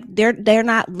said, like they're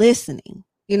not listening.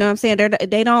 You know what I'm saying?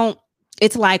 They don't.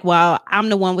 It's like, well, I'm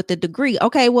the one with the degree.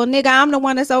 Okay, well, nigga, I'm the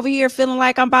one that's over here feeling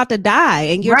like I'm about to die,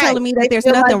 and you're telling me that there's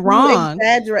nothing wrong.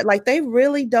 Exaggerate. Like, they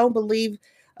really don't believe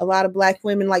a lot of Black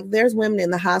women. Like, there's women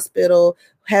in the hospital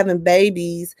having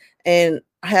babies and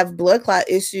have blood clot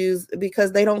issues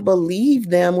because they don't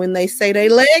believe them when they say their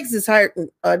legs is hurting.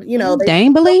 They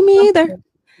ain't believe me either.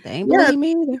 They ain't Yeah, believe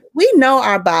me either. we know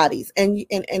our bodies, and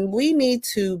we need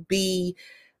to be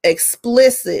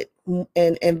explicit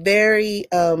and very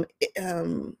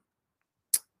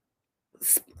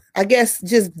I guess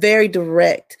just very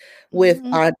direct with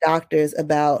our doctors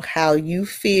about how you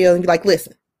feel, and be like,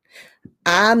 listen,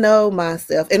 I know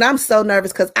myself, and I'm so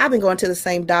nervous because I've been going to the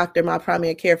same doctor, my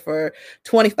primary care, for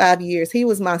 25 years. He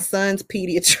was my son's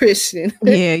pediatrician.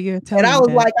 Yeah, you're telling And I me was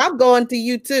that. like, I'm going to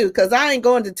you too, because I ain't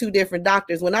going to two different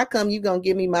doctors. When I come, you're going to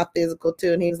give me my physical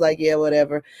too. And he was like, yeah,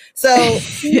 whatever. So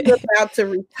he's about to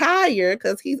retire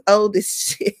because he's old as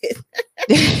shit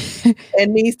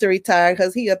and needs to retire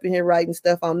because he up in here writing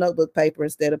stuff on notebook paper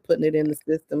instead of putting it in the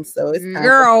system. So it's time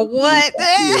Girl, what?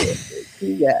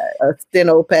 he got a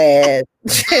steno pad.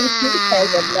 And he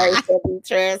has a nurse that be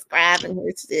transcribing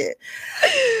his shit.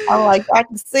 I'm like,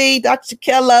 Dr. C, Dr.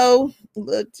 Kello,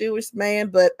 little Jewish man.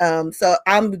 But so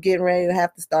I'm getting ready to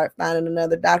have to start finding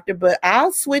another doctor. But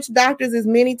I'll switch doctors as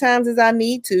many times as I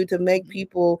need to make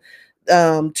people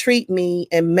treat me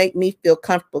and make me feel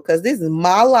comfortable, because this is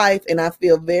my life and I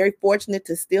feel very fortunate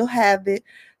to still have it.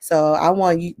 So I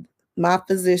want you, my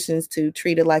physicians, to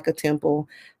treat it like a temple.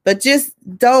 But just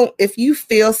don't, if you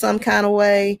feel some kind of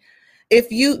way, if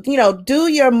you do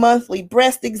your monthly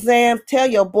breast exam, tell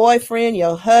your boyfriend,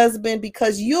 your husband,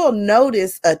 because you'll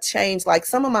notice a change. Like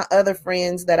some of my other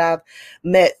friends that I've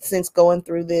met since going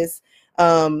through this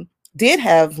did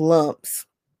have lumps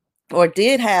or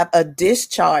did have a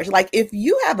discharge. Like if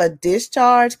you have a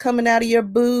discharge coming out of your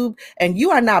boob and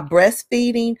you are not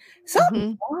breastfeeding,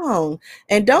 something's wrong.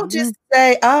 And don't just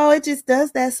say, oh, it just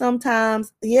does that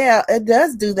sometimes. Yeah, it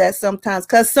does do that sometimes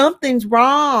because something's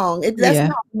wrong. That's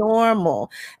not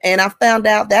normal. And I found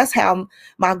out that's how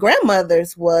my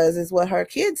grandmother's is what her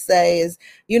kids say is,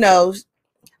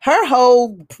 her whole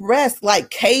breast like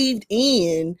caved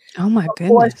in. Oh my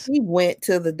goodness. She went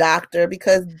to the doctor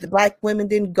because the Black women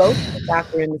didn't go to the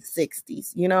doctor in the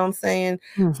 60s. You know what I'm saying?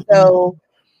 Mm-hmm. So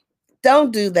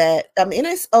don't do that. I mean,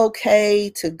 it's okay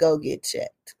to go get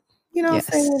checked. You know what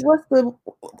I'm saying? What's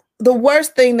the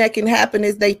worst thing that can happen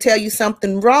is they tell you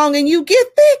something wrong and you get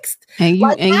fixed. And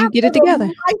you get it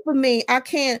together. For me, I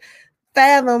can't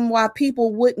fathom why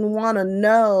people wouldn't want to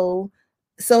know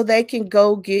so they can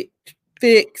go get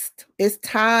fixed. It's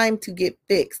time to get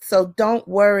fixed. So don't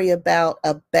worry about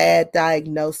a bad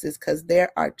diagnosis, because there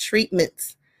are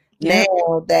treatments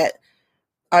now that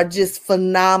are just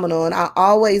phenomenal. And I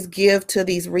always give to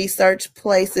these research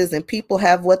places, and people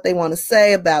have what they want to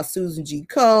say about Susan G.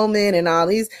 Komen and all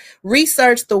these.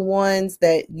 Research the ones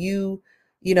that you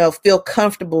feel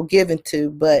comfortable giving to,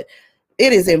 but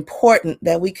it is important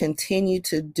that we continue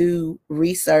to do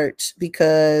research,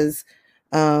 because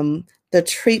the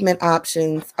treatment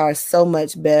options are so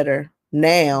much better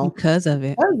now because of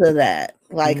it. Because of that.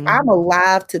 Like I'm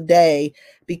alive today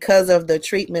because of the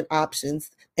treatment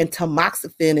options and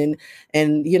tamoxifen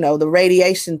and the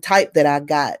radiation type that I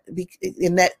got,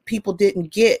 and that people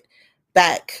didn't get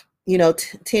back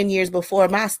 10 years before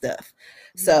my stuff.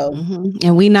 So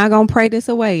and we not gonna pray this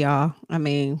away, y'all. I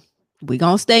mean, we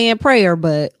gonna stay in prayer,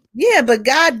 but but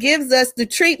God gives us the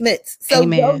treatments. So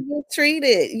go get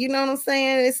treated. You know what I'm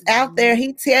saying? It's out there.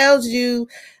 He tells you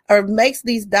or makes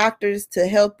these doctors to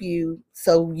help you.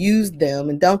 So use them,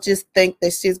 and don't just think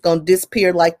that shit's going to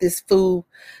disappear like this fool,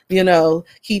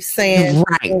 keeps saying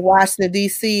in Washington,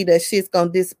 D.C. that shit's going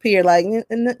to disappear. Like, no,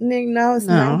 it's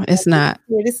not. It's not.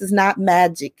 This is not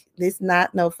magic. This is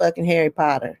not no fucking Harry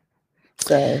Potter.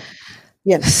 So,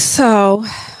 So,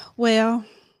 well,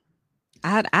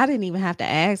 I didn't even have to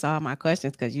ask all my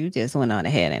questions because you just went on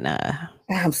ahead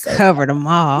and covered them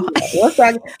all.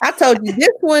 I told you this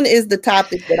one is the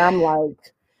topic that I'm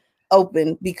like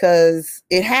open, because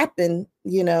it happened,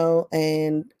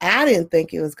 and I didn't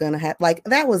think it was going to happen. Like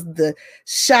that was the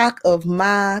shock of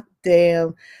my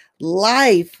damn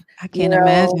life. I can't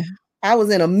imagine. I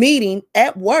was in a meeting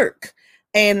at work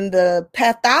and the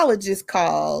pathologist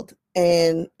called.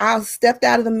 And I stepped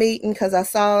out of the meeting because I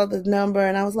saw the number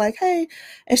and I was like, hey.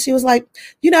 And she was like,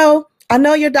 I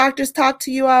know your doctors talked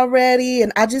to you already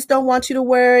and I just don't want you to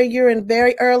worry. You're in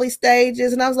very early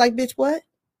stages. And I was like, bitch, what?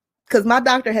 Because my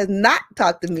doctor has not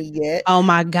talked to me yet. Oh,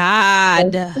 my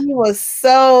God. And he was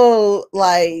so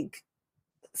like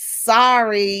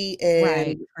sorry.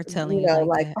 And, for telling you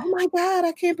like oh my God,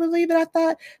 I can't believe it. I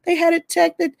thought they had it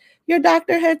checked that your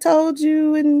doctor had told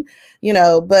you, and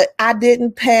but I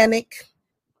didn't panic.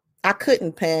 I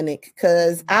couldn't panic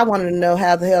because I wanted to know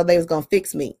how the hell they was gonna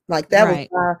fix me. Like that was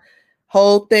my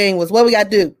whole thing, was what we gotta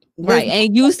do.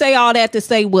 And you say all that to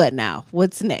say what now?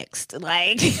 What's next?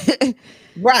 Like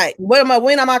Right.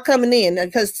 When am I coming in?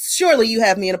 Because surely you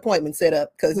have me an appointment set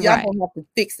up because y'all Right. gonna have to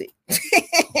fix it.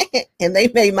 And they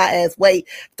made my ass wait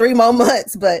 3 more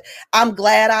months, but I'm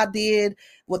glad I did.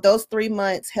 Well, those 3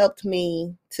 months helped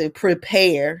me to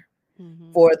prepare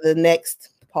for the next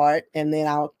part, and then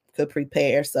I could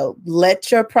prepare. So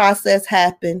let your process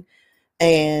happen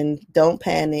and don't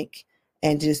panic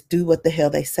and just do what the hell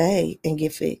they say and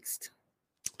get fixed.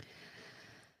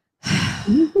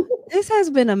 This has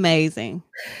been amazing.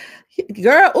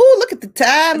 Girl, ooh, look at the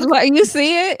time. Like, you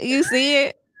see it? You see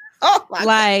it? Oh my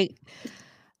Like,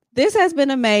 this has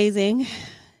been amazing.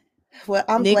 Well,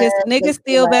 I'm glad niggas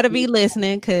still better be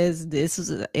listening because this was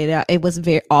it was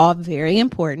very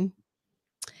important.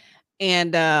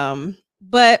 And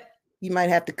but you might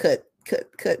have to cut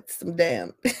some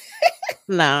down.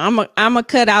 No, I'm gonna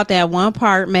cut out that one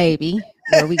part maybe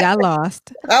where we got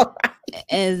lost. All right.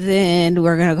 And then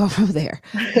we're gonna go from there.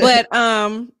 But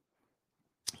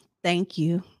thank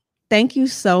you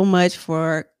so much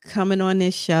for coming on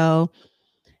this show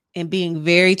and being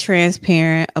very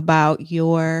transparent about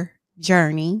your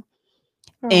journey.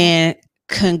 And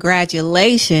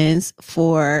congratulations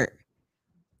for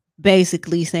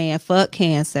basically saying fuck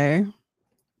cancer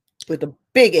with a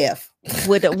big F,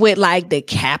 with like the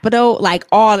capital, like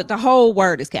the whole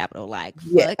word is capital, like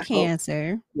fuck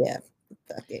cancer. Yeah,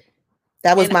 fuck it.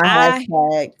 That was my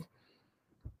hashtag.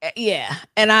 Yeah,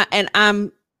 and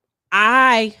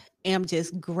I am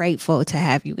just grateful to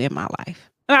have you in my life.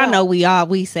 I know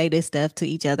we say this stuff to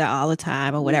each other all the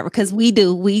time or whatever, because we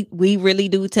really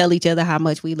do tell each other how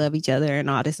much we love each other and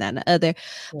all this and the other.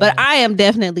 Yeah. But I am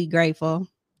definitely grateful,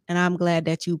 and I'm glad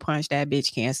that you punched that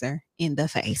bitch cancer in the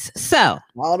face. So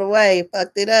all the way,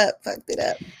 fucked it up.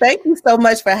 Thank you so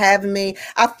much for having me.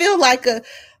 I feel like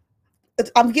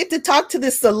I'm getting to talk to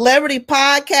this celebrity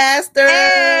podcaster.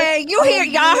 Hey, y'all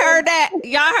heard that?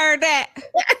 Y'all heard that?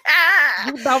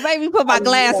 Don't make me put my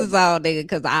glasses on, nigga,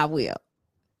 because I will.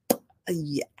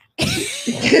 Yeah.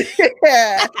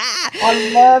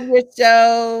 I love your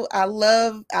show. I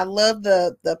love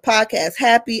the podcast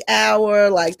Happy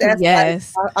Hour. Like that's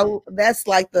that's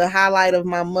like the highlight of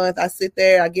my month. I sit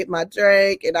there, I get my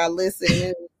drink, and I listen.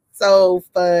 It's so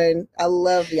fun. I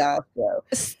love y'all show.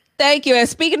 Thank you. And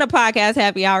speaking of podcast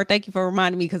Happy Hour, thank you for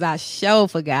reminding me because I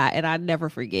forgot and I never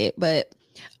forget. But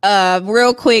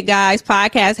real quick, guys,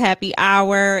 podcast Happy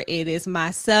Hour. It is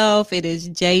myself. It is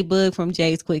Jay Boog from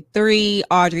Jay's Quick 3,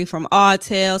 Audrey from All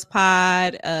Tales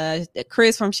Pod,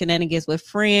 Chris from Shenanigans with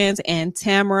Friends, and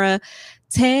Tamara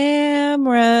to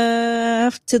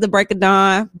the Break of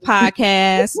Dawn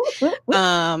podcast.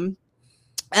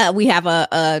 We have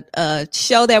a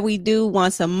show that we do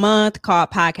once a month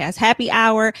called Podcast Happy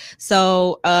Hour.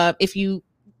 So if you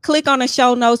click on the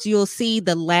show notes, you'll see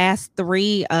the last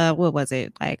 3. What was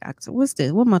it? Like,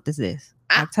 what month is this?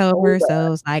 October.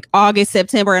 So it's like August,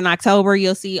 September, and October.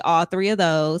 You'll see all 3 of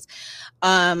those.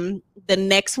 The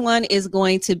next one is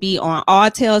going to be on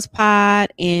All Tales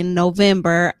Pod in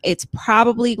November. It's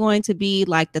probably going to be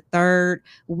like the 3rd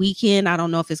weekend. I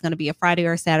don't know if it's going to be a Friday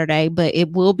or a Saturday, but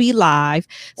it will be live.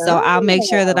 So I'll make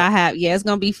sure that it's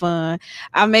going to be fun.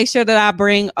 I'll make sure that I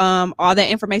bring all that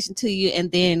information to you.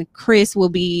 And then Chris will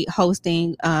be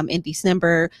hosting in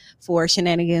December for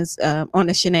Shenanigans on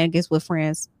the Shenanigans with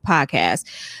Friends podcast.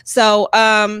 So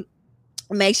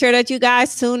make sure that you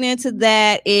guys tune into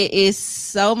that. It is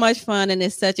so much fun and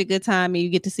it's such a good time. And you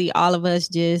get to see all of us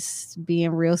just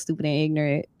being real stupid and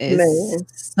ignorant.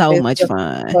 It's much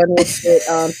fun. Funniest shit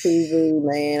on TV,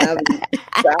 man. I be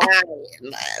dying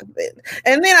laughing.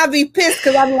 And then I be pissed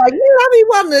because I'm like, I be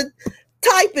wanting to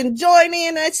type and join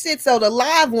in that shit. So the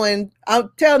live one, I'll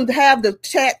tell them to have the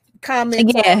chat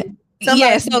comments. Yeah.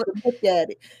 So look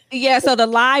at it. Yeah. So the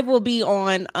live will be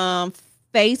on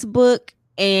Facebook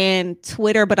and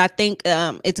Twitter, but I think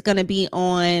it's gonna be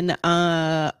on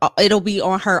it'll be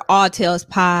on her All Tales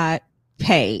Pod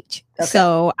page. Okay.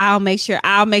 So I'll make sure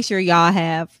y'all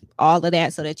have all of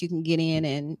that so that you can get in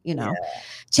and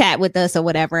chat with us or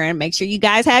whatever, and make sure you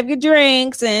guys have your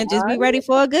drinks and just be ready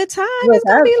for a good time. Look,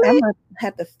 I'm gonna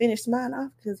have to finish mine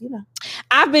off because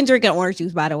I've been drinking orange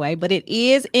juice, by the way, but it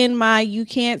is in my You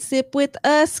Can't Sip With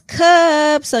Us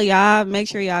cup. So y'all make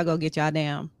sure y'all go get y'all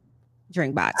damn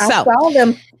drink box. I saw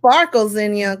them sparkles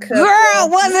in your cup. Girl,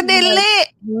 wasn't it lit?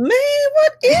 Man,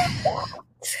 what is that?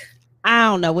 I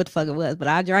don't know what the fuck it was, but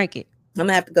I drank it. I'm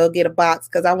gonna have to go get a box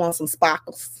because I want some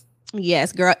sparkles.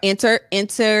 Yes, girl.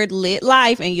 Enter Lit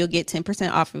Life and you'll get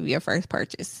 10% off of your first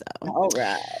purchase. So all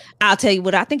right. I'll tell you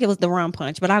what, I think it was the rum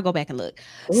punch, but I'll go back and look.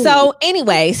 Ooh. So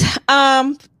anyways,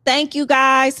 thank you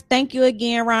guys. Thank you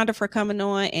again, Rhonda, for coming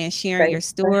on and sharing your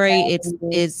story.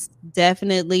 It's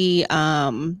definitely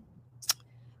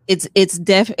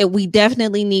we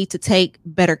definitely need to take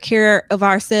better care of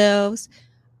ourselves.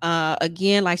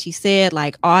 Again, like she said,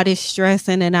 like all this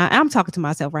stressing, and I'm talking to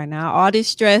myself right now, all this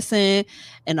stressing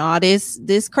and all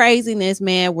this craziness,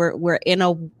 man. We're in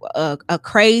a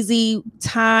crazy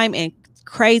time and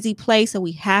crazy place, so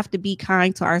we have to be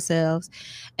kind to ourselves.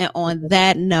 And on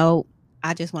that note,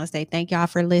 I just want to say thank y'all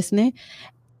for listening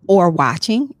or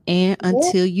watching, and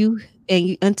until you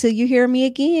hear me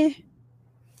again,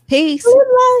 peace. Good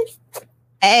life.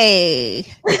 Hey.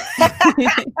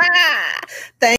 Thank